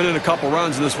already driven in a couple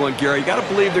runs in this one, Gary. You got to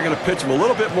believe they're going to pitch him a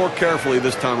little bit more carefully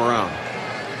this time around.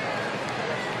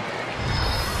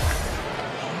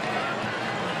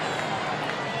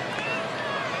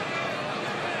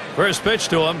 First pitch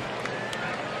to him.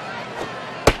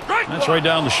 That's right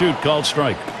down the chute, called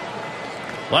strike.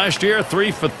 Last year,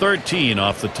 3 for 13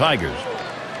 off the Tigers.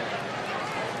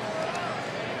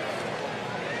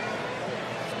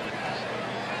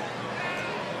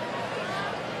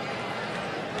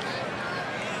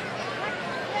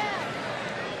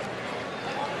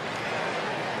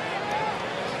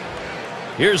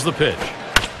 Here's the pitch.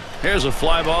 Here's a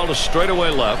fly ball to straightaway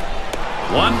left.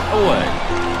 1 away.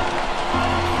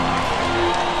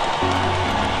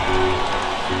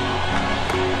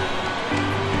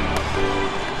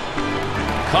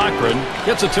 Cochran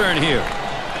gets a turn here.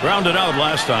 Grounded out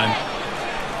last time.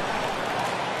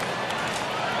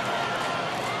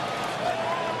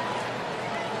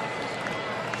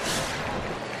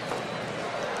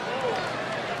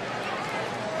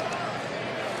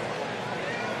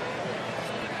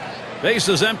 Base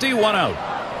is empty, 1 out.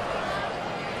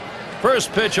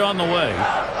 First pitch on the way.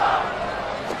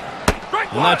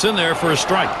 And that's in there for a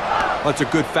strike. That's a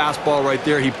good fastball right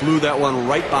there. He blew that one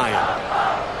right by him.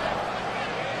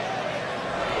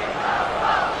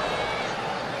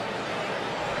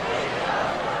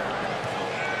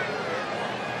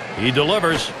 He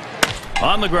delivers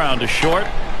on the ground to short.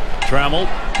 Trammell.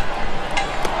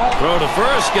 Throw to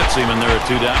first gets him, and there are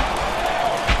 2 down.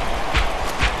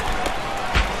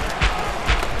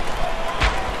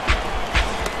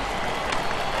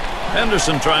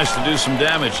 Henderson tries to do some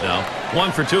damage now.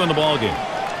 1 for 2 in the ballgame.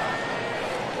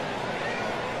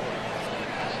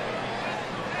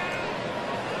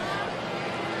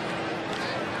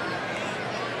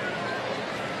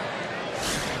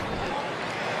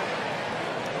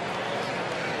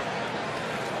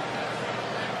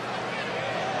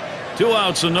 Two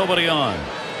outs and nobody on.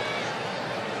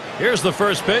 Here's the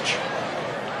first pitch.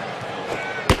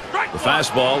 The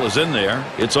fastball is in there.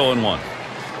 It's 0-1.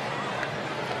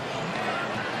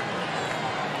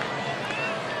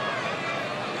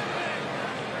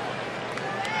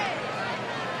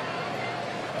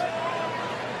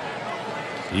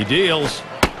 He deals.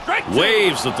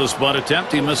 Waves at this bunt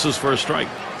attempt. He misses for a strike.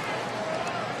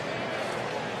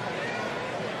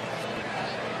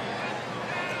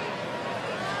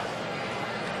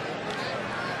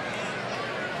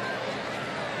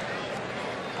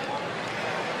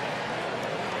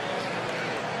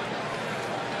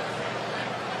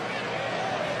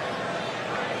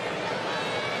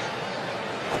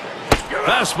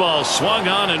 Fastball swung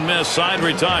on and missed. Side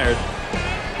retired.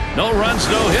 No runs,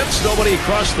 no hits. Nobody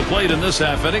crossed the plate in this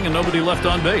half inning, and nobody left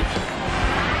on base.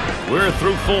 We're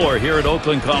through 4 here at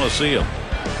Oakland Coliseum.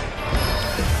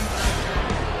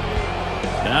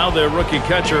 Now their rookie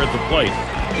catcher at the plate.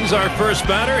 He's our first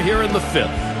batter here in the 5th.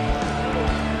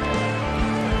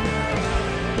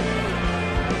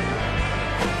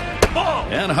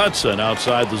 And Hudson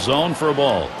outside the zone for a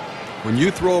ball. When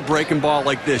you throw a breaking ball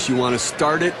like this, you want to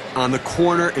start it on the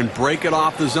corner and break it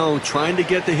off the zone, trying to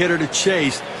get the hitter to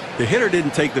chase. The hitter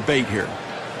didn't take the bait here.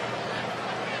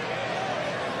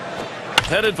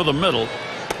 Headed for the middle.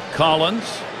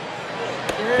 Collins.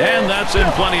 And that's in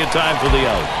plenty of time for the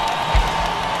out.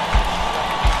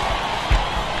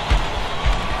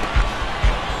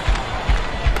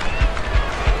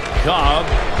 Cobb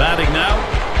batting now.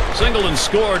 Singled and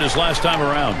scored his last time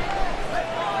around.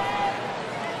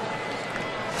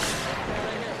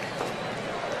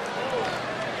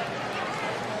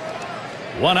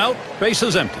 One out,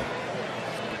 bases empty.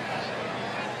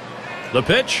 The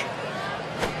pitch.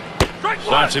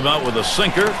 Starts him out with a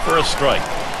sinker for a strike.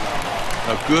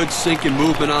 A good sinking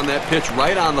movement on that pitch,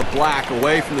 right on the black,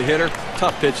 away from the hitter.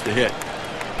 Tough pitch to hit.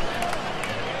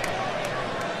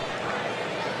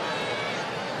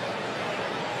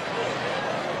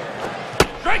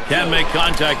 Can't make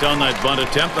contact on that bunt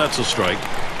attempt. That's a strike.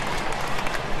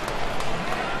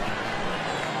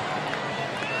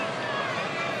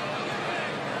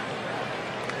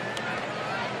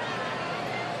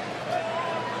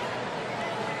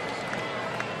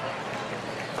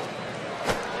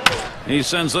 He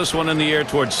sends this one in the air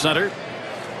towards center.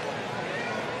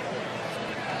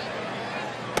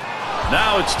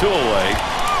 Now it's 2 away.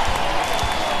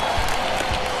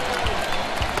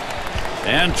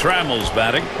 And Trammell's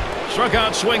batting. Struck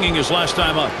out swinging his last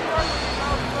time up.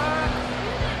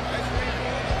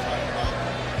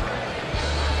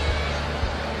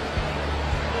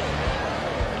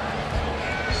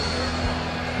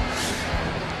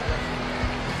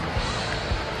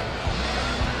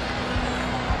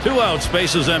 Two outs,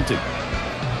 base is empty.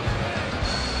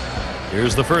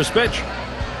 Here's the first pitch.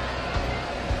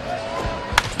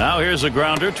 Now here's a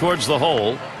grounder towards the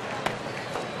hole.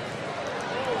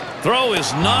 Throw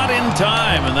is not in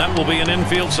time, and that will be an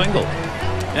infield single.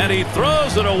 And he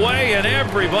throws it away, and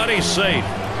everybody's safe.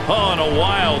 Oh, and a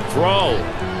wild throw.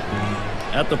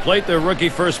 At the plate, their rookie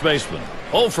first baseman.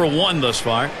 0 for 1 thus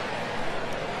far.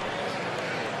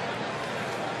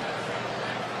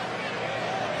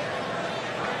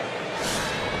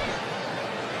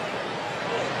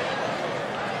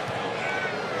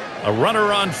 A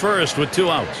runner on first with 2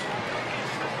 outs.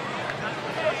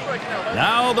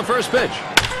 Now the first pitch.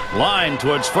 Line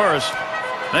towards first.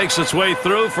 Makes its way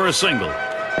through for a single.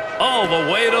 All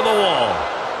the way to the wall.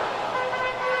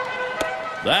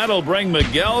 That'll bring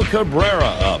Miguel Cabrera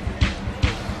up.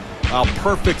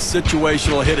 Perfect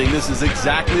situational hitting. This is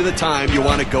exactly the time you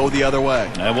want to go the other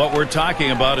way. And what we're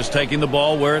talking about is taking the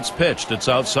ball where it's pitched. It's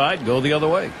outside, go the other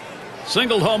way.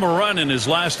 Singled home a run in his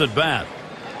last at bat.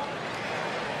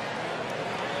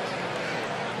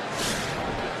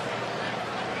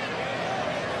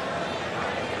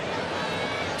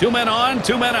 Two men on,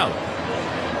 2 men out.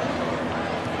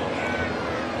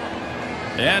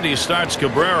 And he starts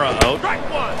Cabrera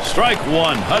out. Strike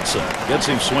one. Hudson gets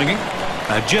him swinging.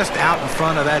 Just out in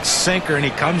front of that sinker, and he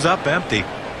comes up empty.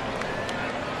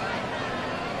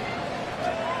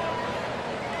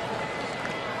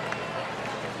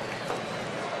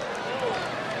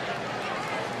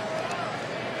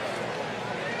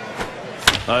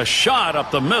 A shot up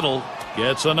the middle.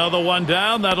 Gets another one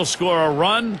down. That'll score a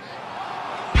run.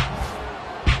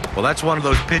 Well, that's one of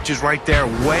those pitches right there,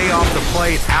 way off the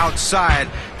plate, outside,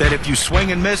 that if you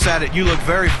swing and miss at it, you look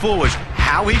very foolish.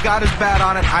 How he got his bat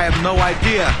on it, I have no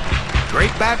idea.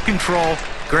 Great bat control,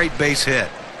 great base hit.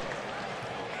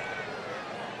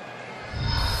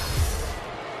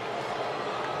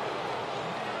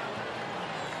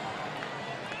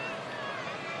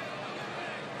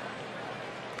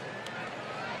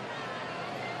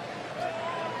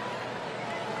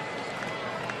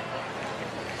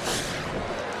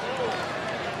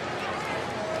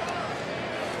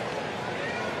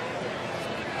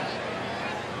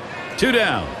 Two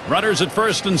down. Runners at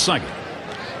first and second.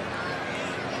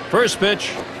 First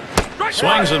pitch.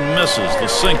 Swings and misses. The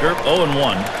sinker.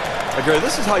 0-1. Gary,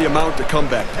 this is how you mount a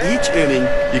comeback. Each inning,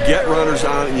 you get runners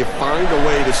on and you find a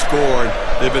way to score.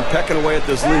 They've been pecking away at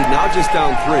this lead. Now just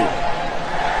down 3.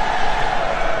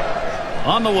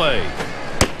 On the way.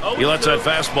 He lets that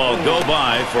fastball go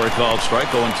by for a called strike.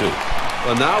 0-2.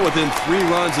 Well, now within 3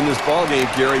 runs in this ballgame,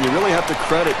 Gary, you really have to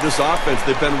credit this offense.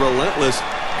 They've been relentless,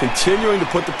 continuing to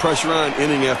put the pressure on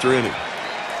inning after inning.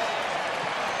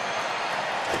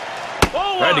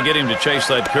 Tried to get him to chase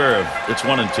that curve. It's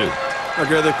 1-2.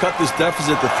 Okay, they've cut this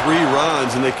deficit to 3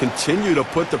 runs, and they continue to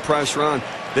put the pressure on.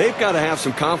 They've got to have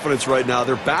some confidence right now.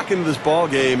 They're back into this ball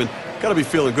game and got to be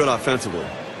feeling good offensively.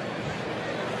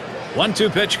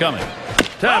 1-2 pitch coming.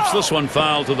 Taps this one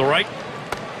foul to the right.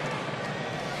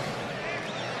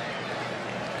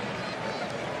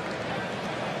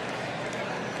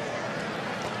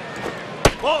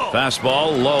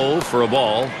 Fastball low for a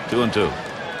ball. 2-2.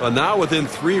 Well, now within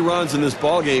 3 runs in this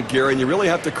ballgame, Gary, and you really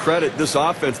have to credit this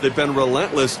offense. They've been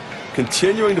relentless,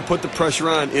 continuing to put the pressure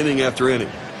on inning after inning.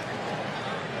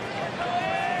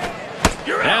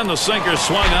 And the sinker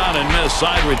swung on and missed.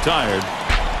 Side retired.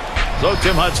 So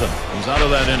Tim Hudson is out of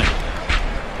that inning.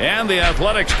 And the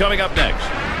Athletics coming up next.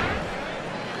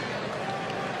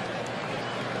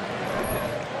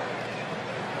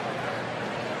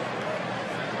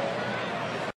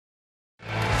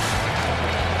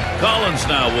 Collins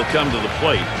now will come to the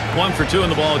plate. 1 for 2 in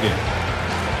the ballgame.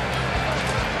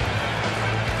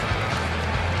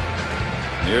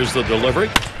 Here's the delivery.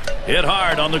 Hit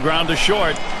hard on the ground to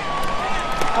short.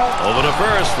 Over to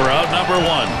first for out number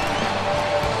 1.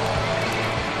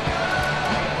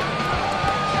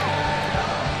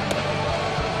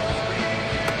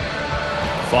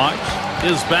 Fox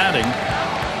is batting,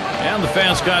 and the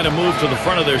fans kind of move to the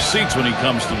front of their seats when he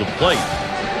comes to the plate.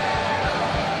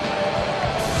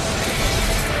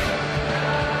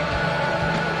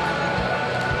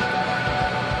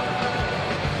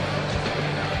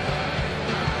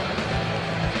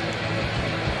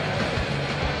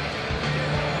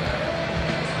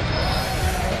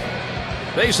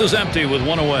 Base is empty with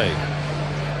 1 away.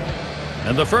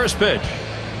 And the first pitch.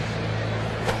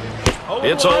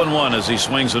 It's 0-1 as he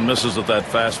swings and misses at that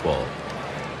fastball.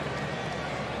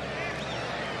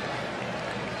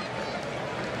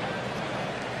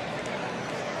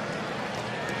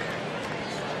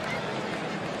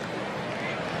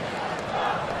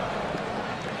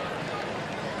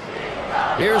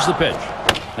 Here's the pitch.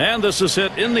 And this is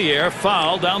hit in the air,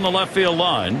 foul down the left field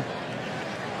line.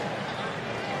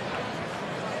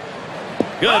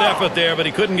 Good effort there, but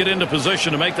he couldn't get into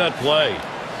position to make that play.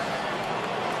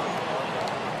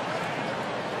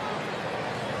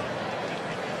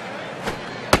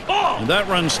 And that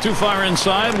runs too far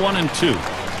inside, 1-2.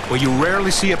 Well, you rarely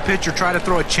see a pitcher try to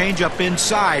throw a changeup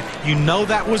inside. You know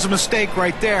that was a mistake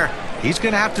right there. He's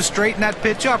going to have to straighten that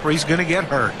pitch up or he's going to get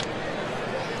hurt.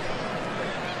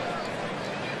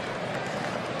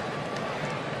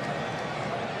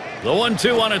 The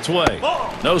 1-2 on its way.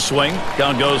 No swing.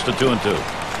 Count goes to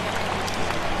 2-2.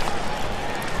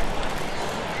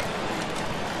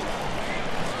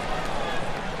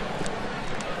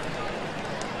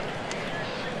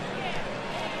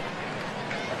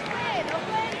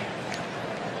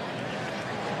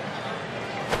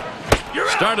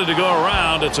 Started to go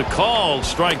around. It's a called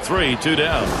strike 3, 2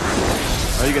 down.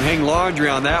 Well, you can hang laundry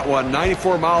on that one.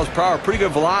 94 miles per hour. Pretty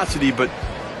good velocity, but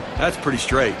that's pretty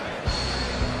straight.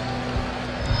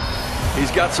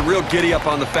 He's got some real giddy up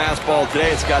on the fastball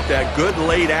today. It's got that good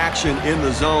late action in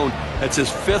the zone. That's his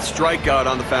 5th strikeout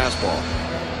on the fastball.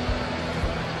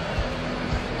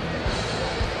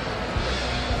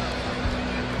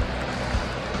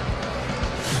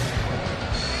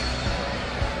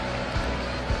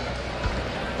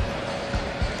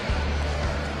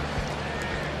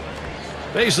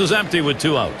 Base is empty with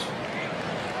 2 outs.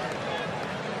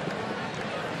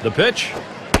 The pitch.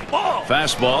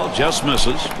 Fastball just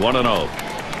misses. 1-0.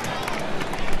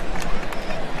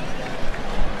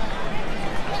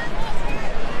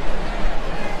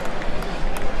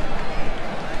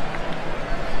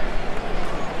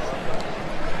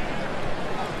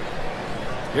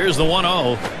 Here's the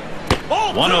 1-0.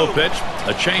 1-0 pitch.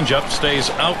 A changeup stays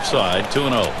outside.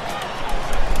 2-0.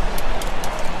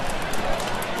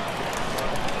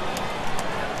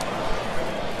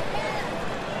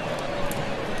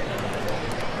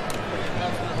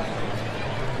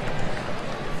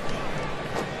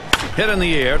 Hit in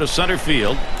the air to center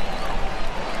field.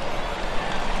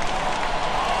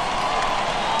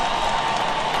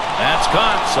 That's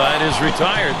caught. Side is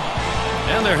retired.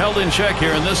 And they're held in check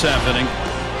here in this half inning.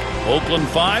 Oakland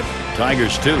 5,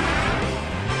 Tigers 2.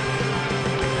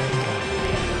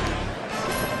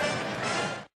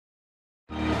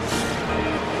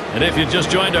 And if you just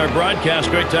joined our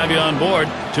broadcast, great to have you on board.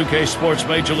 2K Sports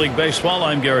Major League Baseball.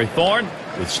 I'm Gary Thorne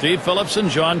with Steve Phillips and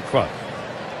John Kruk.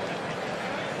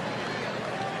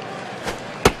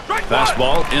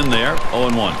 Fastball in there,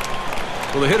 0-1.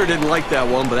 Well, the hitter didn't like that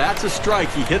one, but that's a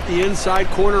strike. He hit the inside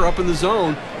corner up in the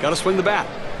zone. Got to swing the bat.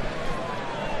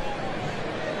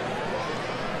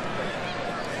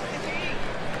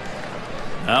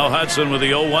 Now Hudson with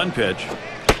the 0-1 pitch.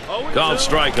 Called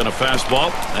strike on a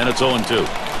fastball, and it's 0-2.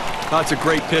 That's a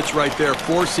great pitch right there.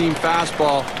 4-seam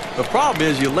fastball. The problem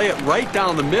is you lay it right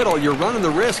down the middle. You're running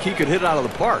the risk he could hit it out of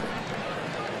the park.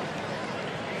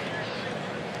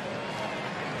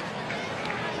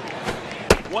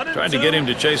 Tried to get him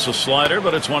to chase a slider,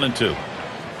 but it's 1-2.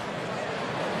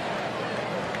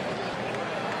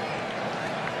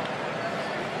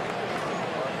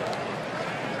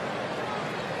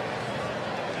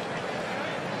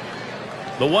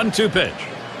 The 1-2 pitch.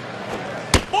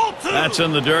 That's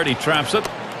in the dirt. He traps it.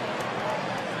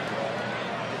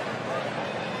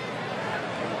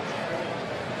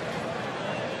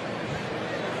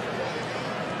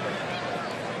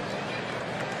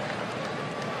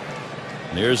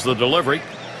 Here's the delivery.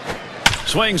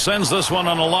 Swing sends this one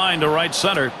on a line to right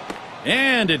center.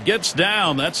 And it gets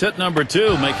down. That's hit number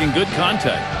 2, making good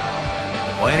contact.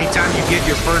 Well, anytime you get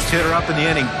your first hitter up in the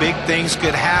inning, big things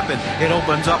could happen. It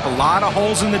opens up a lot of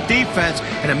holes in the defense,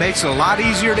 and it makes it a lot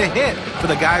easier to hit for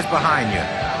the guys behind you.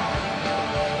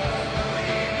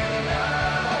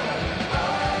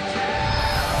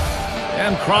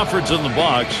 And Crawford's in the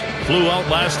box. Flew out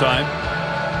last time.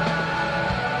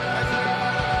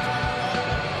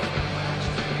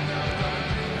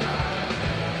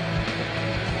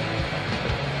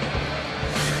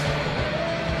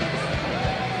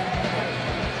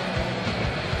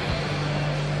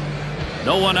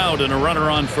 No one out and a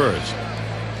runner on first.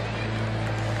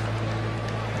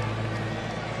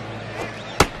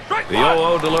 The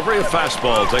 0-0 delivery, a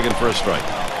fastball taken for a strike.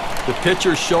 The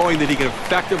pitcher showing that he can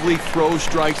effectively throw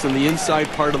strikes on the inside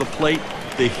part of the plate.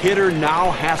 The hitter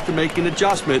now has to make an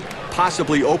adjustment,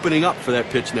 possibly opening up for that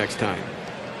pitch next time.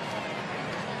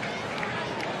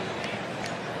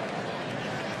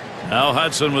 Now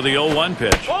Hudson with the 0-1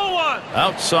 pitch. 0-1.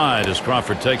 Outside as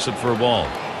Crawford takes it for a ball.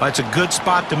 That's a good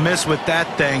spot to miss with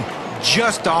that thing,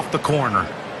 just off the corner.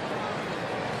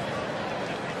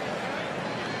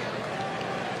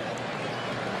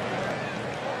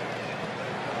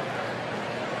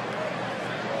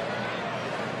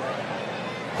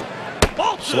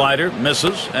 Slider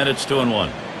misses, and it's 2-1.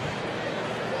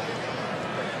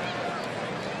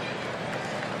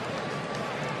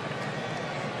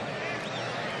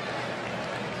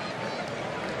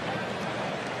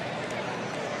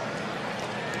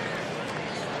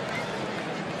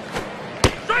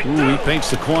 Ooh, he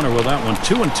paints the corner with that one.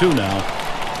 2-2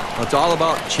 now. It's all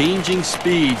about changing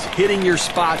speeds, hitting your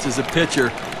spots as a pitcher.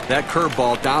 That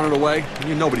curveball down and away,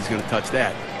 nobody's going to touch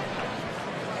that.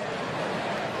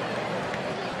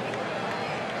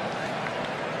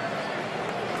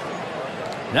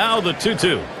 Now the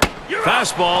 2-2.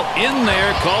 Fastball in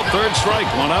there, called third strike,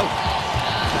 1 out.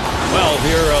 Well,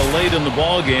 here late in the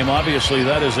ball game, obviously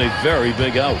that is a very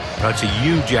big out. That's a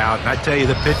huge out, and I tell you,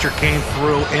 the pitcher came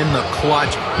through in the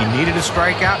clutch. He needed a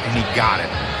strikeout, and he got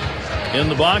it. In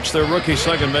the box, their rookie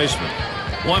second baseman.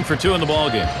 1 for 2 in the ball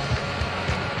game.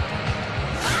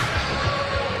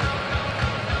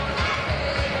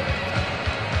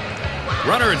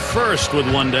 Runner at first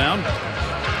with 1 down.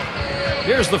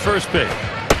 Here's the first pitch.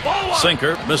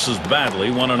 Sinker misses badly,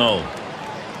 1-0.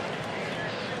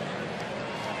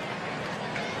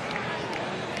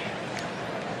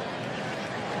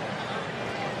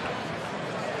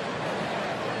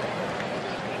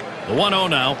 The 1-0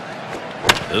 now.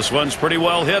 This one's pretty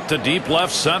well hit to deep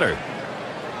left center.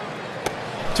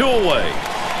 2 away.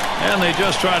 And they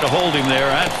just tried to hold him there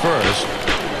at first.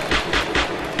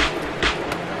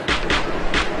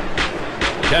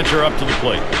 Catcher up to the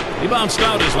plate. He bounced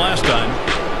out his last time.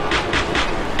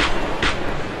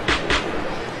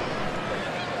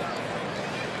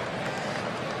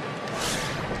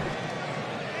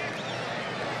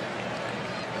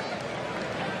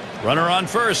 Runner on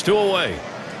first, 2 away.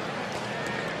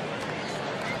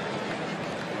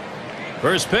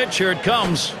 First pitch, here it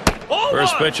comes.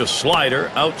 First pitch, a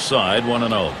slider outside,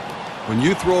 1-0. When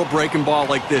you throw a breaking ball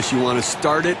like this, you want to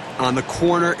start it on the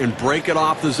corner and break it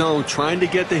off the zone, trying to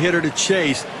get the hitter to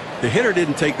chase. The hitter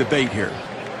didn't take the bait here.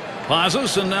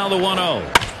 Pauses, and now the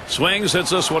 1-0. Swings,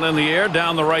 hits this one in the air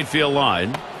down the right field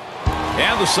line.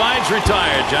 And the side's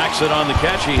retired. Jackson on the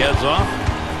catch. He heads off.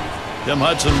 Tim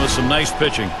Hudson with some nice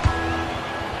pitching.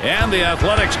 And the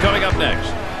Athletics coming up next.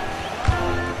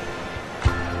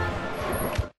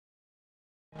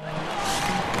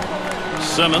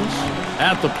 Simmons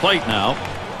at the plate now.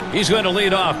 He's going to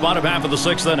lead off bottom half of the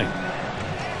 6th inning.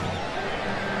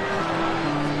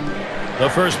 The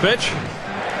first pitch.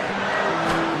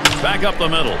 Back up the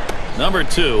middle. Number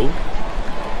 2. In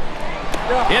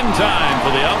time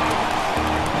for the out.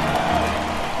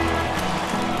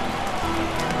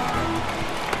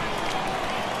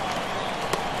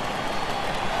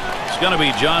 It's going to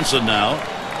be Johnson now.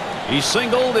 He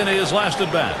singled in his last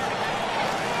at bat.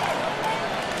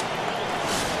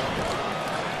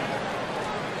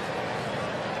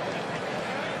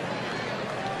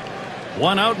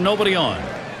 One out, nobody on.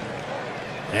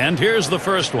 And here's the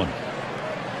first one.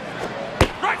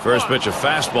 First pitch, a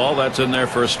fastball. That's in there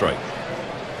for a strike.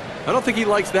 I don't think he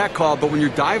likes that call, but when you're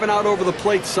diving out over the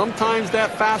plate, sometimes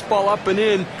that fastball up and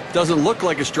in doesn't look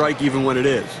like a strike even when it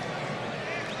is.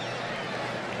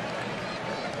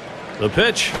 The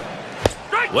pitch.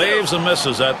 Waves and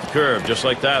misses at the curve, just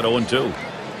like that, 0-2.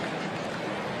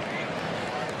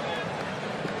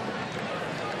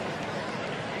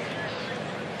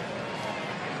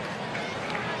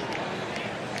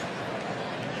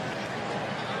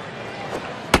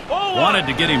 Wanted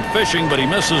to get him fishing, but he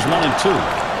misses 1 and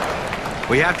 2.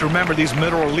 We have to remember these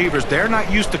middle relievers, they're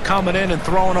not used to coming in and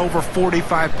throwing over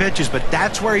 45 pitches, but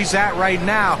that's where he's at right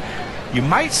now. You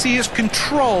might see his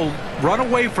control run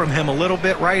away from him a little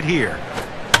bit right here.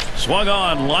 Swung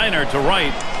on, liner to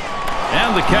right,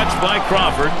 and the catch by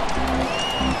Crawford.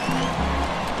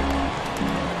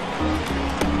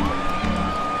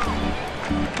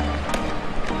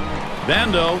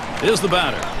 Bando is the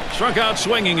batter. Struck out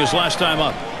swinging his last time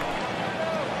up.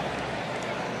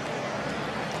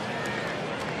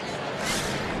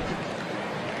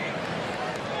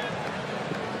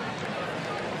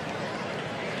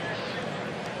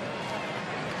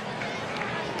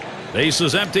 Base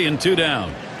is empty and 2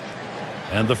 down.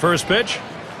 And the first pitch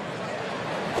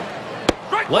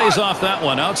lays off that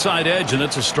one outside edge, and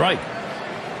it's a strike.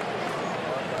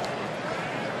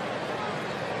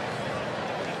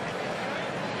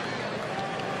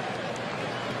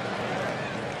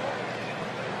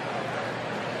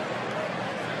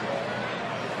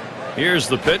 Here's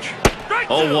the pitch.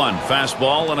 0-1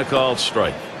 fastball and a called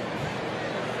strike.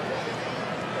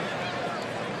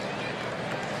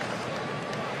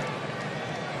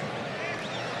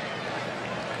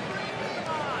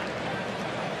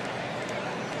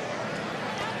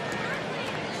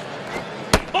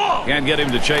 Can't get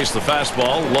him to chase the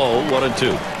fastball. Low,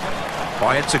 1-2.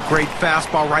 Boy, it's a great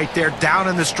fastball right there, down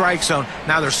in the strike zone.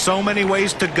 Now there's so many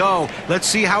ways to go. Let's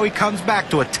see how he comes back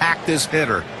to attack this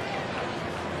hitter.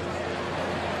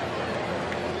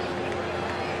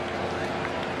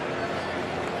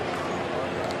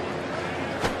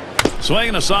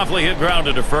 Swinging a softly hit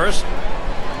grounder to first.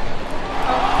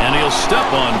 And he'll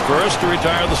step on first to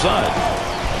retire the side.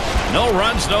 No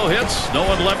runs, no hits, no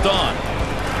one left on.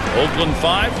 Oakland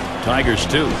 5, Tigers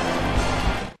 2.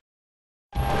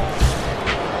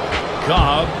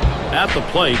 Cobb at the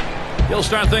plate. He'll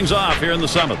start things off here in the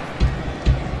 7th.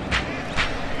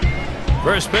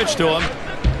 First pitch to him.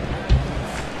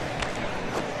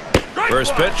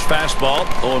 First pitch, fastball,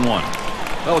 0-1.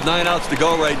 Well, with 9 outs to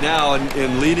go right now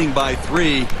and leading by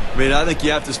 3, I mean, I think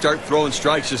you have to start throwing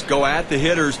strikes. Just go at the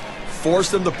hitters, force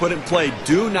them to put in play.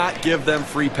 Do not give them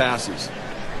free passes.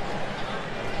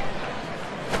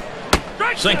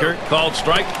 Sinker, called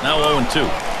strike, now 0-2.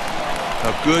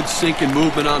 A good sinking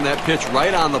movement on that pitch,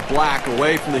 right on the black,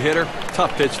 away from the hitter.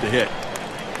 Tough pitch to hit.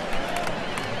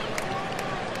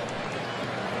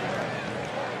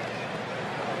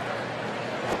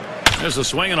 There's a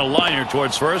swing and a liner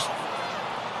towards first.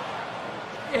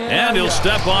 And he'll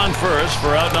step on first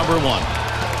for out number 1.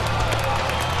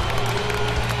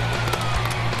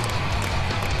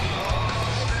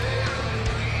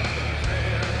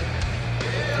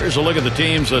 Here's a look at the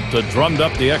teams that drummed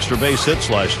up the extra base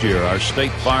hits last year, our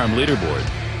State Farm leaderboard.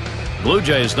 Blue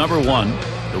Jays number 1,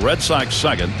 the Red Sox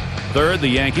 2nd, 3rd the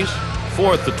Yankees,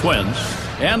 4th the Twins,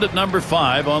 and at number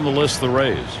 5 on the list the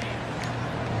Rays.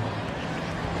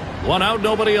 1 out,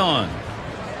 nobody on.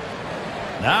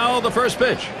 Now the first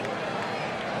pitch.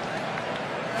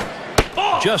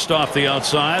 Just off the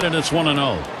outside, and it's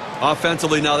 1-0.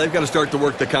 Offensively now they've got to start to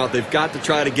work the count. They've got to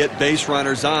try to get base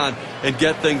runners on and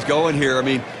get things going here. I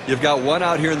mean, you've got 1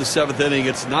 out here in the 7th inning.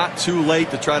 It's not too late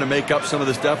to try to make up some of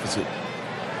this deficit.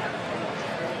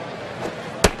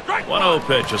 1-0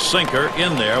 pitch, a sinker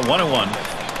in there,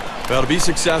 1-1. Well, to be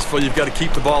successful, you've got to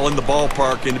keep the ball in the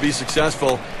ballpark, and to be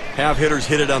successful, have hitters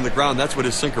hit it on the ground. That's what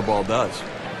his sinker ball does.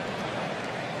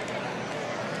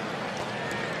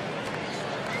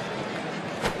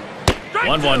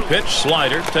 One pitch,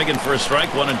 slider, taken for a strike,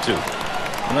 1-2.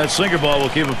 And that sinker ball will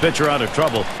keep a pitcher out of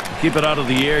trouble. Keep it out of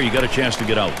the air, you got a chance to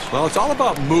get out. Well, it's all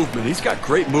about movement. He's got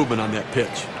great movement on that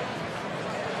pitch.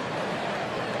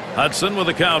 Hudson with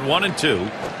a count, 1-2.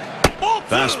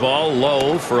 Fastball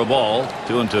low for a ball,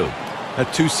 2-2.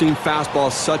 That two-seam fastball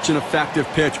is such an effective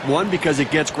pitch. 1, because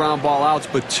it gets ground ball outs,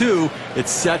 but 2, it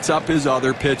sets up his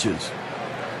other pitches.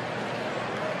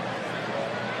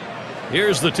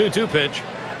 Here's the 2-2 pitch.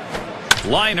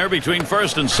 Liner between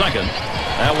first and second.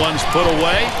 That one's put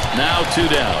away. Now 2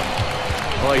 down.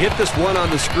 Well, he hit this one on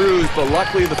the screws, but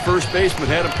luckily the first baseman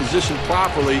had him positioned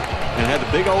properly and had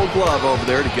the big old glove over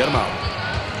there to get him out.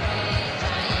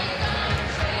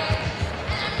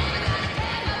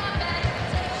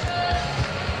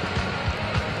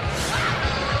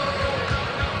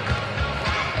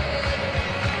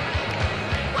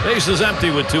 Base is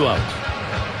empty with 2 outs.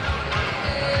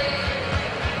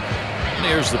 And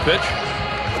here's the pitch.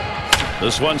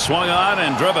 This one swung on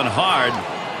and driven hard.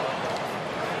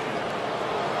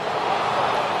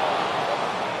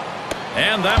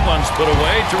 And that one's put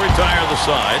away to retire the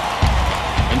side.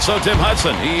 And so Tim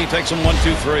Hudson, he takes him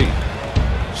 1-2-3.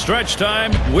 Stretch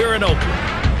time, we're in Oakland.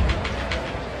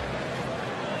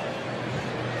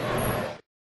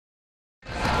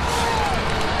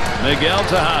 Miguel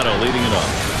Tejada leading it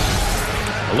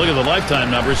off. A look at the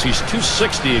lifetime numbers. He's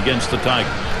 .260 against the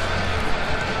Tigers.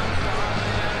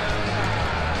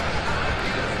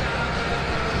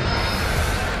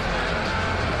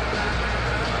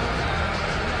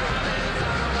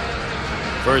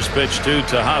 First pitch to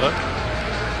Tejada.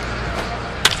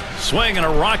 swing and a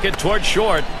rocket toward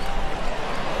short.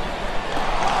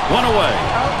 One away.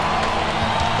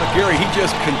 But Gary, he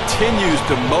just continues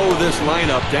to mow this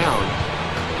lineup down.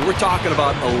 We're talking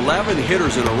about 11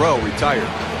 hitters in a row retired.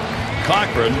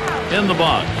 Cochran in the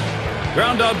box.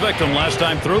 Ground out victim last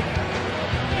time through.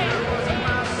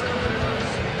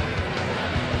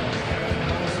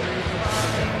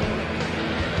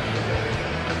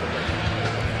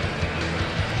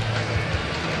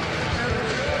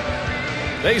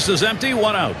 Base is empty,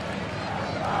 one out.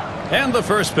 And the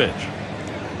first pitch.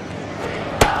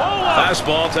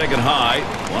 Fastball taken high,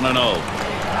 1-0.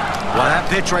 Well, that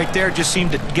pitch right there just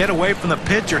seemed to get away from the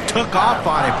pitcher, took off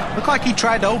on him. Looked like he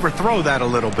tried to overthrow that a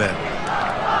little bit.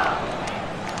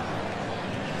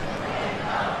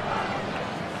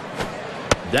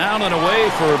 Down and away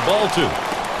for ball two.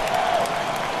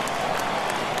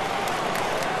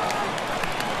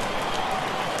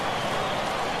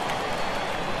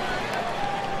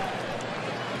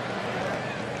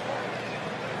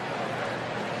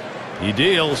 He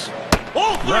deals.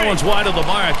 That one's wide of the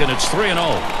mark, and it's 3-0.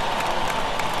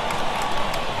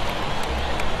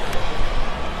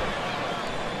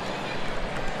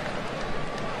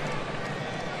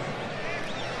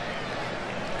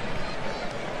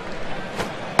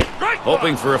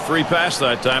 Hoping for a free pass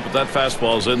that time, but that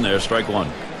fastball's in there. Strike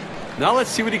one. Now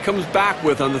let's see what he comes back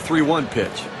with on the 3-1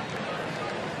 pitch.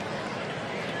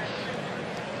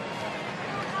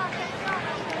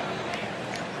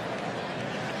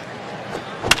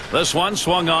 This one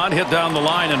swung on, hit down the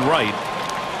line and right.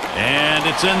 And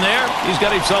it's in there. He's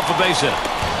got himself a base hit.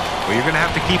 Well, you're going to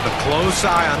have to keep a close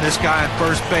eye on this guy at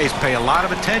first base. Pay a lot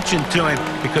of attention to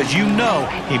him because you know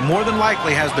he more than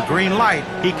likely has the green light.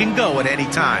 He can go at any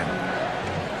time.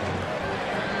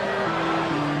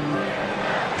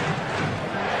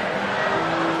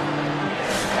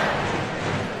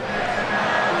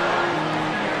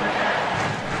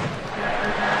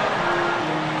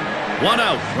 One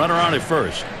out, runner on at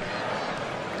first.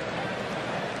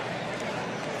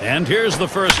 And here's the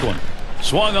first one.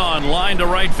 Swung on, line to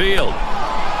right field.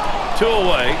 Two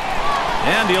away,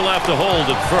 and he'll have to hold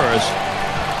at first.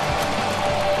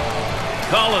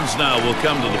 Collins now will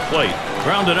come to the plate.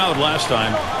 Grounded out last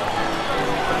time.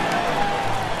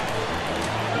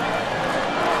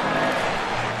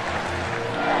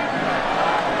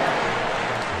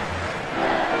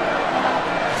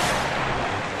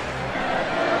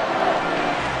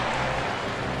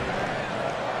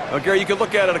 Well, Gary, you can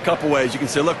look at it a couple ways. You can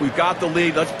say, look, we've got the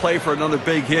lead. Let's play for another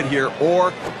big hit here.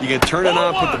 Or you can turn it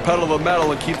on, put the pedal to the metal,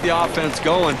 and keep the offense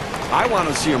going. I want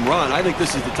to see him run. I think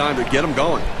this is the time to get him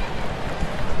going.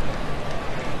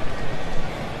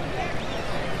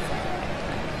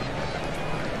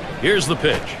 Here's the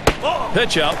pitch.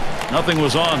 Pitch out. Nothing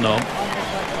was on, though.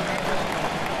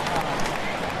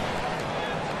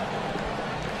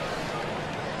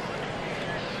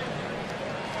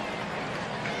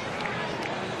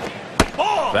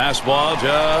 Fastball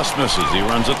just misses. He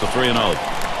runs it to 3-0.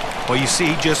 Well, you see,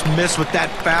 he just missed with that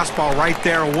fastball right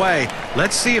there away.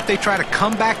 Let's see if they try to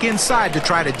come back inside to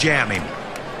try to jam him.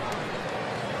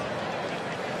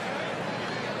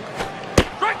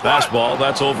 Fastball,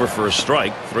 that's over for a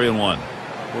strike. 3-1.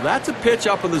 Well, that's a pitch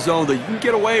up in the zone that you can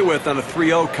get away with on a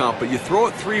 3-0 count, but you throw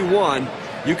it 3-1,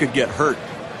 you could get hurt.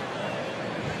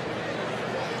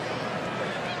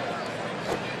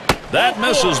 That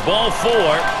misses, ball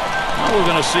four. Now we're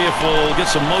going to see if we'll get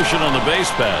some motion on the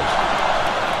base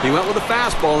paths. He went with a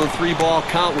fastball in a 3-ball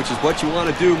count, which is what you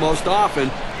want to do most often.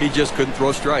 He just couldn't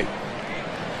throw straight.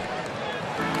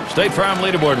 State Farm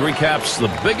leaderboard recaps the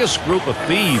biggest group of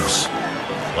thieves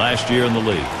last year in the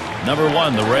league. Number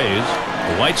one, the Rays.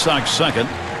 The White Sox second.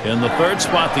 In the third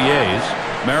spot, the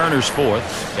A's. Mariners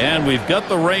fourth. And we've got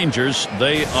the Rangers.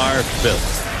 They are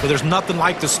fifth. But there's nothing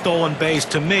like the stolen base.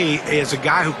 To me, as a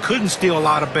guy who couldn't steal a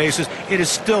lot of bases, it is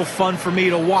still fun for me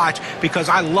to watch because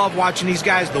I love watching these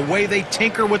guys, the way they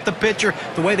tinker with the pitcher,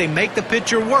 the way they make the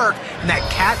pitcher work, and that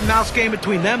cat and mouse game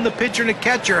between them, the pitcher, and the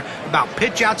catcher about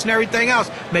pitch outs and everything else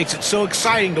makes it so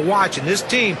exciting to watch. And this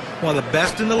team, one of the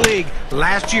best in the league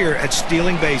last year at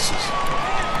stealing bases.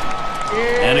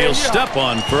 And he'll step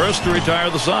on first to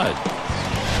retire the side.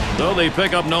 So they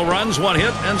pick up no runs, one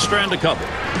hit, and strand a couple.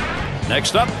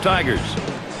 Next up, Tigers.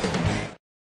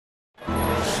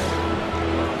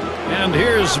 And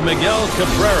here's Miguel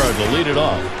Cabrera to lead it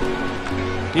off.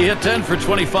 He hit 10 for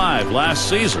 25 last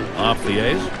season off the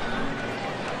A's.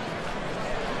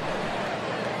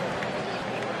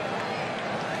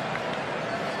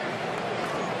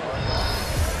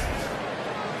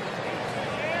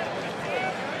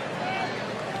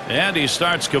 And he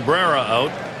starts Cabrera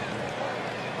out.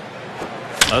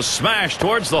 A smash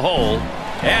towards the hole.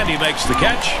 And he makes the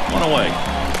catch. One away.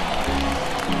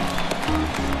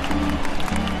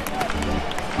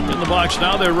 In the box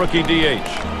now, their rookie DH.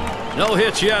 No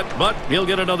hits yet, but he'll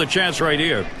get another chance right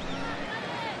here.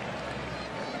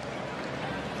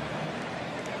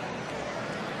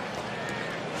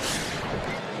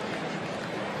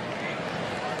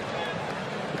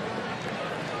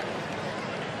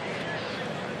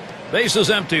 Base is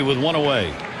empty with one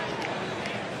away.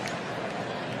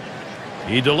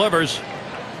 He delivers.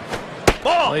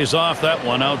 Ball. Lays off that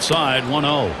one outside. 1-0.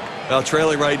 Well,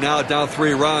 trailing right now, down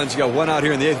 3 runs. You got 1 out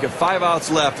here in the 8th. You got 5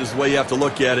 outs left is the way you have to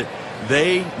look at it.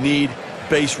 They need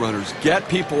base runners. Get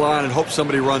people on and hope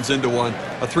somebody runs into one.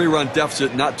 A 3-run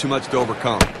deficit, not too much to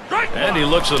overcome. And he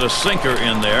looks at a sinker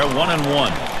in there.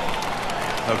 1-1.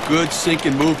 A good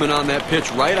sinking movement on that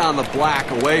pitch, right on the black,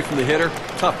 away from the hitter.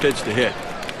 Tough pitch to hit.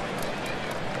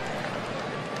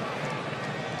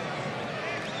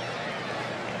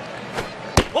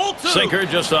 Sinker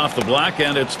just off the black,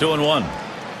 and it's 2-1.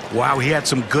 Wow, he had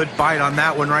some good bite on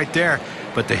that one right there,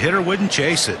 but the hitter wouldn't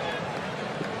chase it.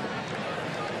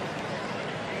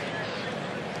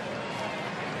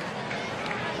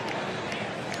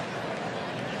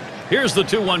 Here's the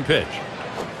 2-1 pitch.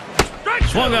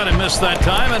 Swung on and missed that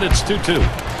time, and it's 2-2.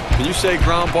 Can you say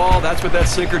ground ball? That's what that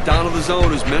sinker down to the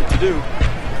zone is meant to do.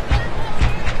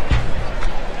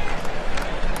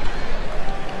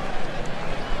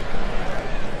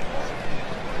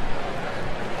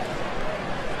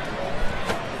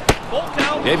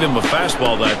 Gave him a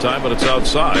fastball that time, but it's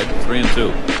outside. 3-2.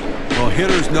 Well,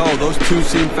 hitters know those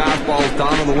 2-seam fastballs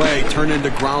down on the way turn into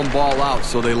ground ball out,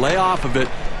 so they lay off of it.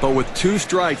 But with 2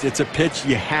 strikes, it's a pitch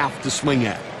you have to swing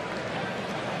at.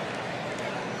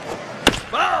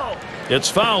 Foul! It's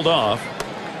fouled off.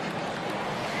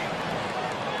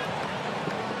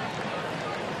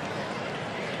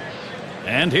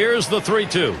 And here's the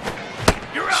 3-2.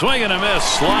 Swing and a miss.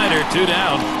 Slider, 2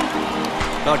 down.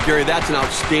 Now, Gary, that's an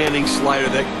outstanding slider.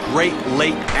 That great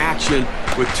late action.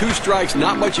 With 2 strikes,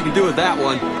 not much you can do with that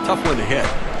one. Tough one to hit.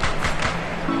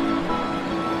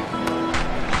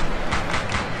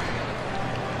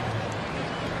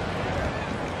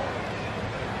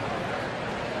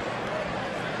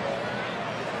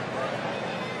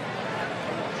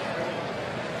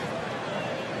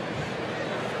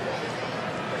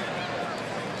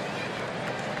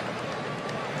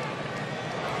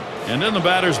 And in the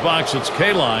batter's box, it's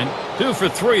K-line. 2 for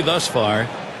 3 thus far.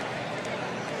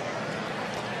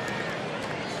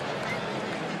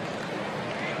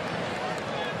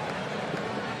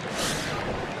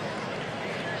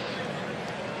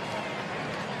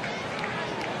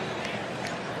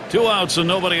 Two outs and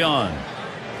nobody on.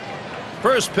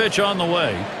 First pitch on the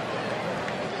way.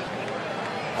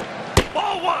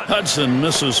 Ball 1. Hudson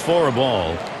misses for a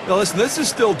ball. Now, listen, this is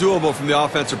still doable from the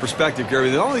offensive perspective,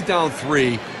 Gary. They're only down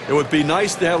 3. It would be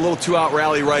nice to have a little 2-out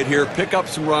rally right here, pick up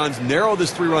some runs, narrow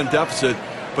this 3-run deficit.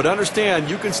 But understand,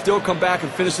 you can still come back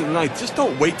and finish in the 9th. Just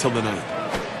don't wait till the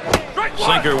 9th.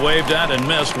 Sinker waved at and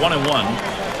missed.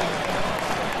 1-1.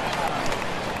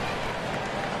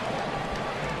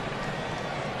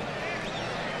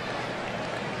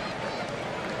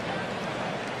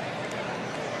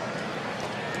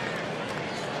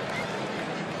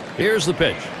 Here's the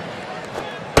pitch.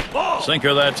 Ball.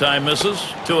 Sinker that time misses.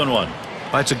 2-1.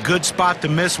 That's a good spot to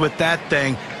miss with that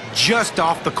thing, just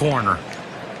off the corner.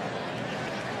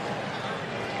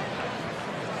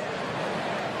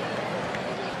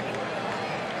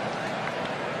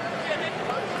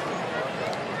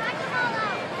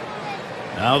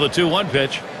 Now the 2-1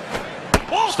 pitch.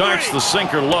 Starts the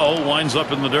sinker low, winds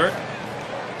up in the dirt.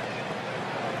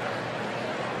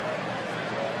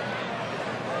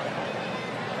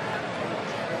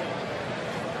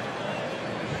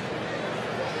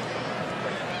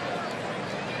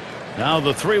 Now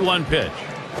the 3-1 pitch.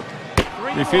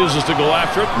 Refuses to go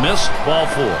after it. Missed. Ball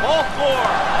 4.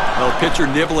 Well, pitcher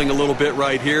nibbling a little bit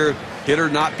right here. Hitter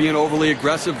not being overly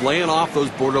aggressive, laying off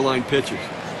those borderline pitches.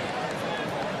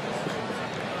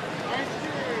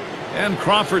 And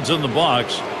Crawford's in the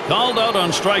box. Called out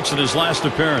on strikes in his last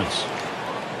appearance.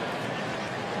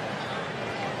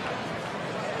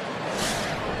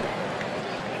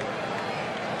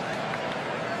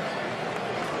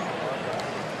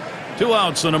 Two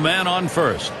outs and a man on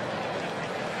first.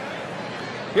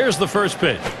 Here's the first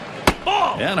pitch.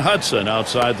 Ball. And Hudson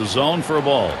outside the zone for a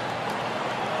ball.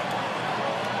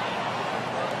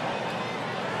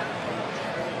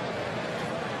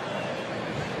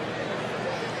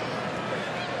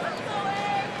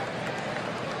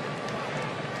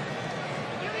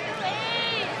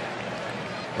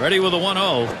 Ready with a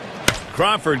 1-0.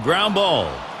 Crawford ground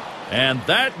ball. And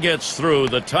that gets through.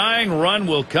 The tying run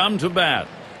will come to bat.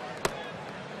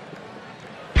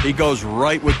 He goes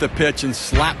right with the pitch and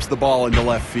slaps the ball into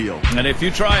left field. And if you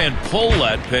try and pull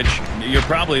that pitch, you're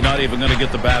probably not even going to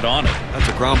get the bat on it. That's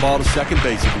a ground ball to second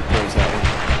base if he pulls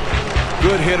that one.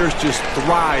 Good hitters just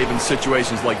thrive in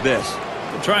situations like this.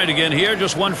 We'll try it again here.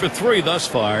 Just 1 for 3 thus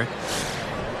far.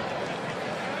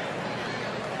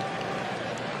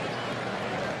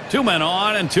 Two men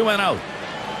on and 2 men out.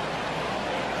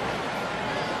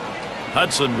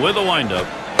 Hudson with a windup.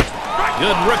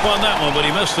 Good rip on that one, but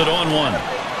he missed it on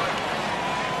 1.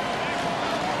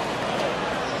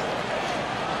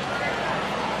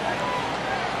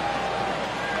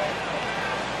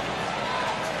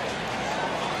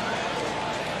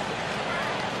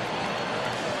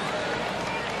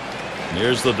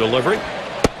 Here's the delivery.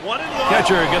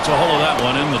 Catcher gets a hold of that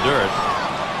one in the dirt.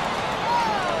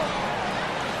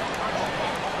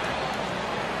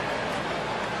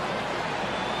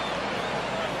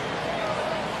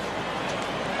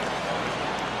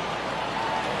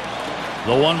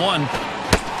 The 1-1.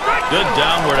 Good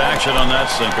downward action on that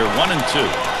sinker.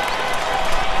 1-2.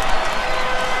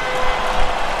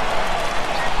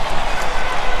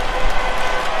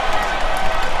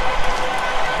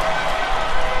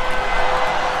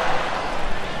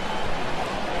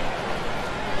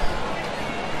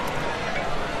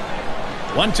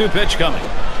 One-two pitch coming.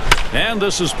 And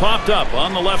this is popped up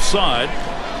on the left side.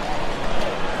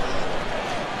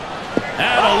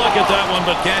 And a look at that one,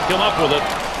 but can't come up with it.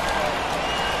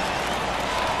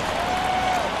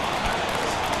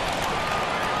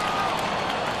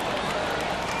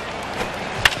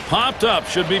 Popped up,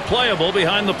 should be playable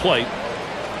behind the plate.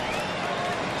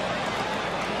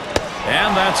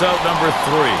 And that's out number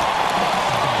 3.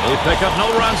 They pick up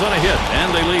no runs on a hit,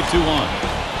 and they leave 2 on.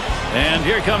 And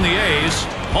here come the A's,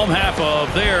 home half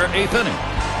of their 8th inning.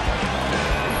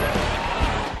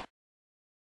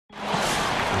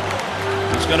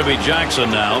 It's going to be Jackson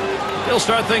now. He'll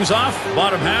start things off,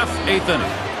 bottom half, 8th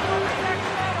inning.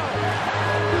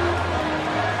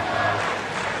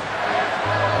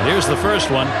 And here's the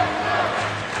first one.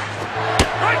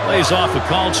 Lays off a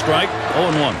called strike,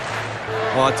 0-1.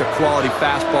 Well, it's a quality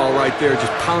fastball right there,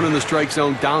 just pounding the strike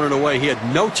zone down and away. He had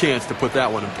no chance to put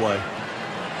that one in play.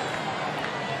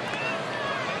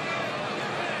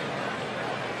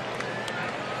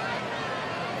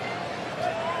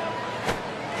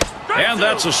 And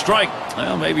that's a strike.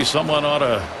 Well, maybe someone ought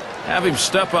to have him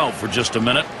step out for just a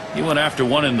minute. He went after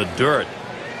one in the dirt.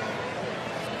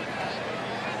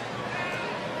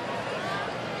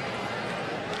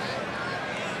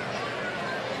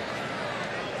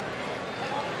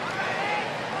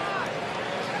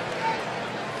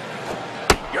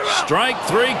 Strike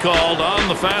 3 called on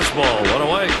the fastball. What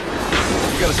away.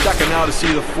 You got a second now to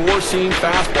see the 4-seam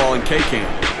fastball in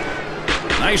K-Can.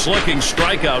 Nice looking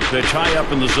strikeout pitch high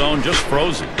up in the zone, just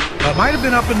frozen. It might have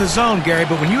been up in the zone, Gary,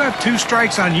 but when you have 2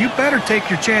 strikes on you, better take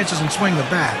your chances and swing the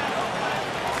bat.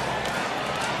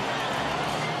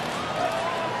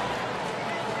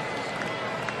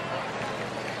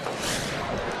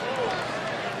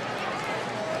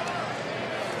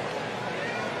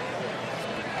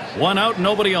 One out,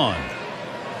 nobody on.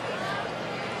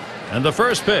 And the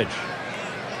first pitch.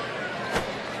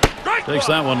 Takes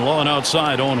that one low and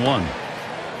outside, 0-1.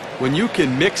 When you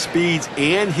can mix speeds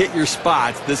and hit your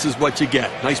spots, this is what you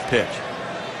get. Nice pitch.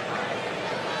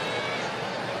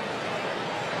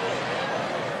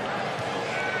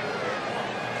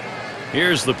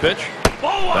 Here's the pitch.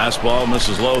 Fastball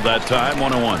misses low that time,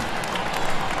 1-1.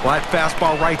 Well, that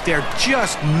fastball right there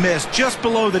just missed, just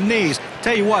below the knees.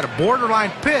 Tell you what, a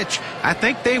borderline pitch. I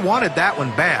think they wanted that one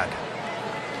bad.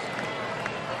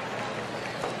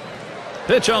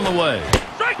 Pitch on the way.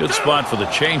 Good spot for the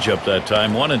changeup that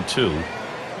time, 1-2.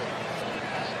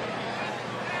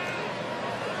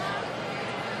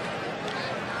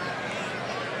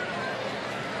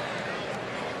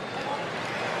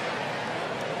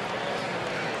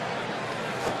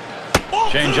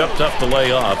 Changeup tough to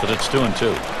lay off, and it's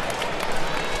 2-2.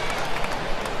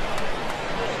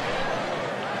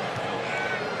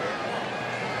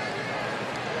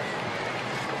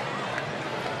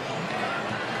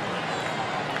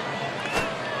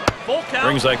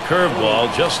 Brings that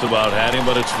curveball, just about had him,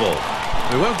 but it's full.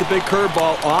 They went with the big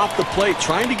curveball off the plate,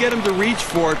 trying to get him to reach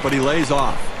for it, but he lays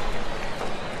off.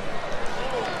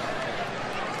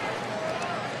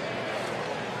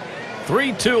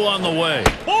 Three-2 on the way.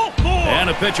 And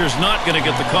a pitcher's not going to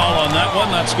get the call on that one.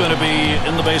 That's going to be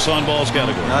in the base on balls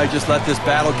category. I just let this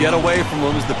battle get away from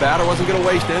him, as the batter wasn't going to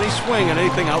waste any swing on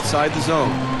anything outside the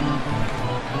zone.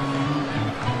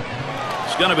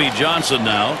 It's going to be Johnson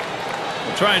now.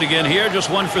 We'll try it again here. Just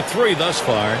 1 for 3 thus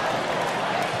far.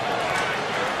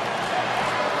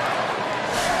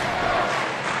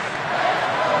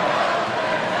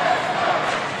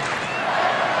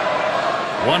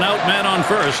 One out, man on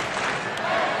first.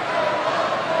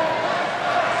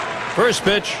 First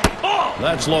pitch.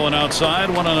 That's low and outside.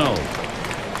 1-0.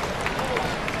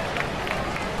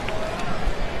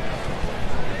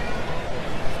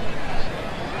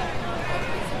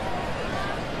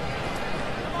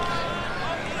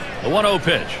 The 1-0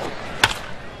 pitch.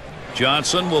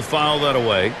 Johnson will foul that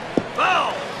away.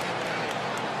 Foul.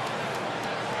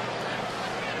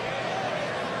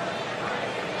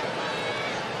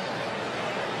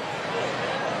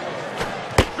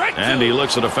 And he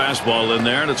looks at a fastball in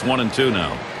there, and it's 1-2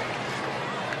 now.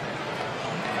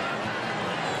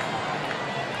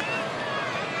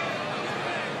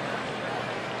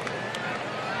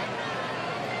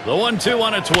 The 1-2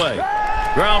 on its way.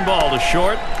 Ground ball to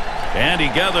short. And he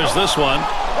gathers this one.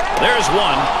 There's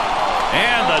one.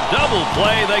 And a double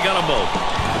play. They got them both.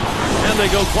 And they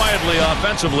go quietly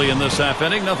offensively in this half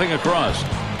inning. Nothing across.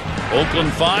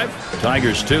 Oakland 5,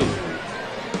 Tigers 2.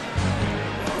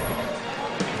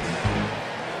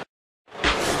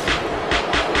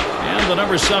 And the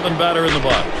number 7 batter in the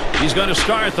box. He's going to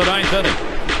start the 9th inning.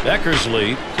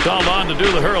 Eckersley called on to do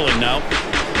the hurling now.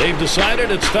 They've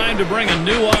decided it's time to bring a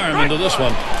new arm into this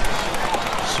one.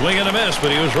 Swing and a miss,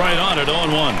 but he was right on it. 0-1.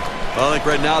 Well, I think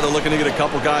right now they're looking to get a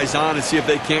couple guys on and see if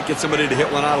they can't get somebody to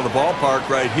hit one out of the ballpark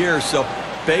right here. So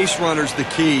base runner's the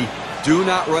key. Do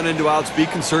not run into outs. Be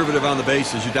conservative on the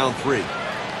bases. You're down 3.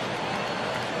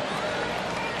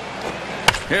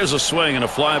 Here's a swing and a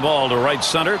fly ball to right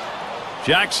center.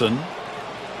 Jackson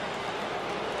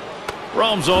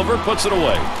roams over, puts it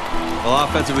away. Well,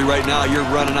 offensively right now you're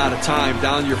running out of time,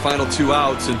 down to your final 2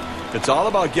 outs, and it's all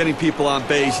about getting people on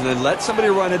base and then let somebody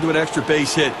run into an extra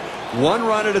base hit. 1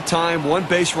 run at a time, 1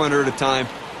 base runner at a time,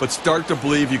 but start to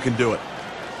believe you can do it.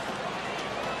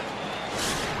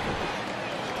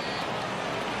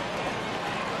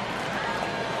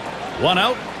 One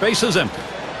out, bases empty.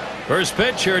 First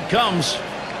pitch, here it comes.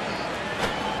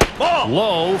 Ball.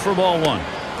 Low for ball 1.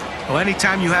 Well,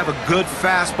 anytime you have a good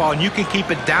fastball and you can keep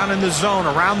it down in the zone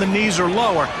around the knees or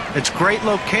lower, it's great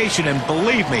location and,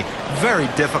 believe me, very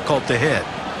difficult to hit.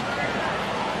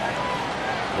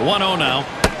 The 1-0 now.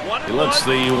 He lets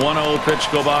the 1-0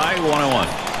 pitch go by.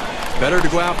 1-1. Better to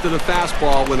go after the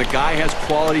fastball when a guy has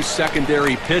quality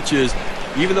secondary pitches.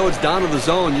 Even though it's down in the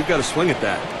zone, you've got to swing at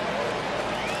that.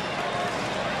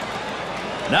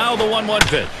 Now the 1-1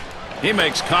 pitch. He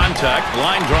makes contact.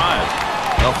 Line drive.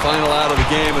 The final out of the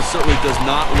game, it certainly does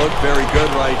not look very good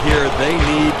right here. They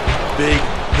need big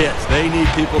hits. They need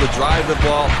people to drive the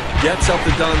ball, get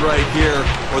something done right here,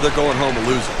 or they're going home and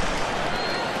losing.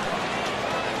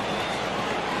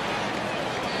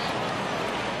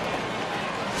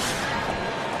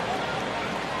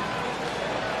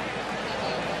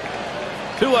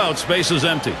 Two outs, bases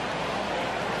empty.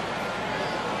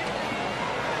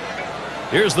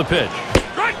 Here's the pitch.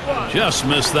 Just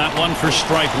missed that one for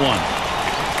strike 1.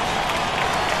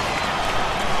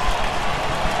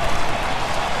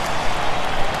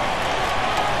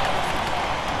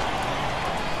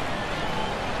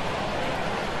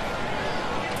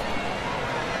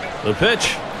 The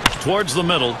pitch towards the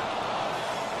middle.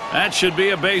 That should be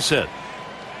a base hit.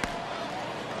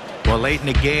 Well, late in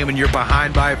the game and you're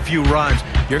behind by a few runs,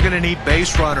 you're going to need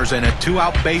base runners, and a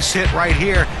 2-out base hit right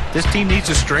here. This team needs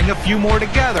to string a few more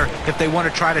together if they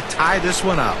want to try to tie this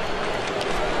one up.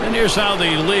 And here's how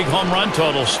the league home run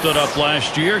total stood up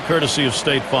last year, courtesy of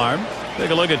State Farm.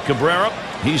 Take a look at Cabrera.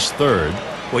 He's 3rd.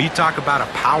 Well, you talk about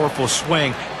a powerful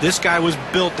swing. This guy was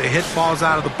built to hit balls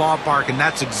out of the ballpark, and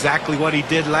that's exactly what he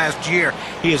did last year.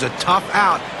 He is a tough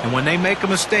out, and when they make a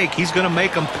mistake, he's going to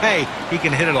make them pay. He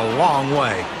can hit it a long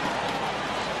way.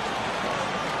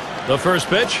 The first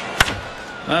pitch.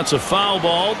 That's a foul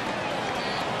ball.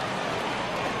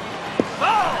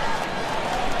 Foul!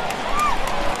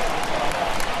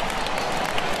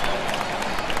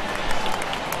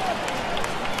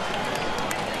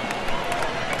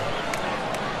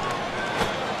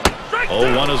 Oh,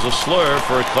 one is a slur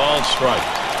for a called strike.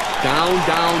 Down,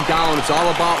 down, down. It's all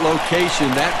about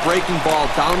location. That breaking ball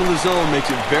down in the zone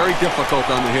makes it very difficult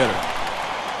on the hitter.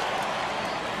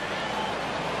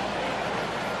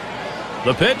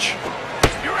 The pitch.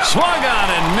 Swung on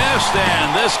and missed, and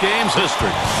this game's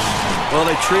history. Well,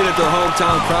 they treated their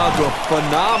hometown crowd to a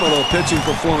phenomenal pitching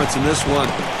performance in this one.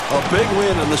 A big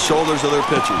win on the shoulders of their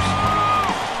pitchers.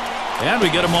 And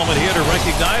we get a moment here to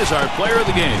recognize our player of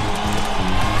the game.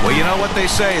 Well, you know what they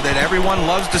say, that everyone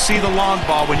loves to see the long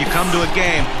ball when you come to a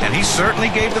game, and he certainly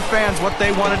gave the fans what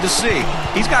they wanted to see.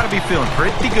 He's got to be feeling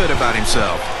pretty good about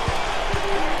himself.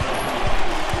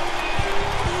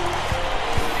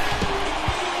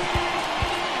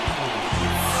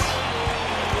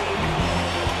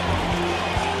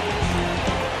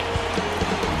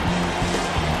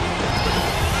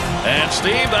 And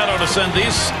Steve, that ought to send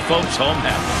these folks home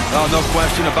happy. Oh, no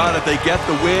question about it. They get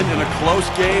the win in a close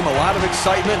game, a lot of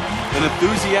excitement and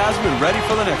enthusiasm, and ready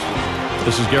for the next one.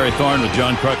 This is Gary Thorne with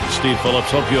John Kruk and Steve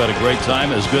Phillips. Hope you had a great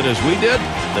time, as good as we did.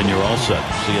 Then you're all set.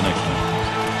 See you next time.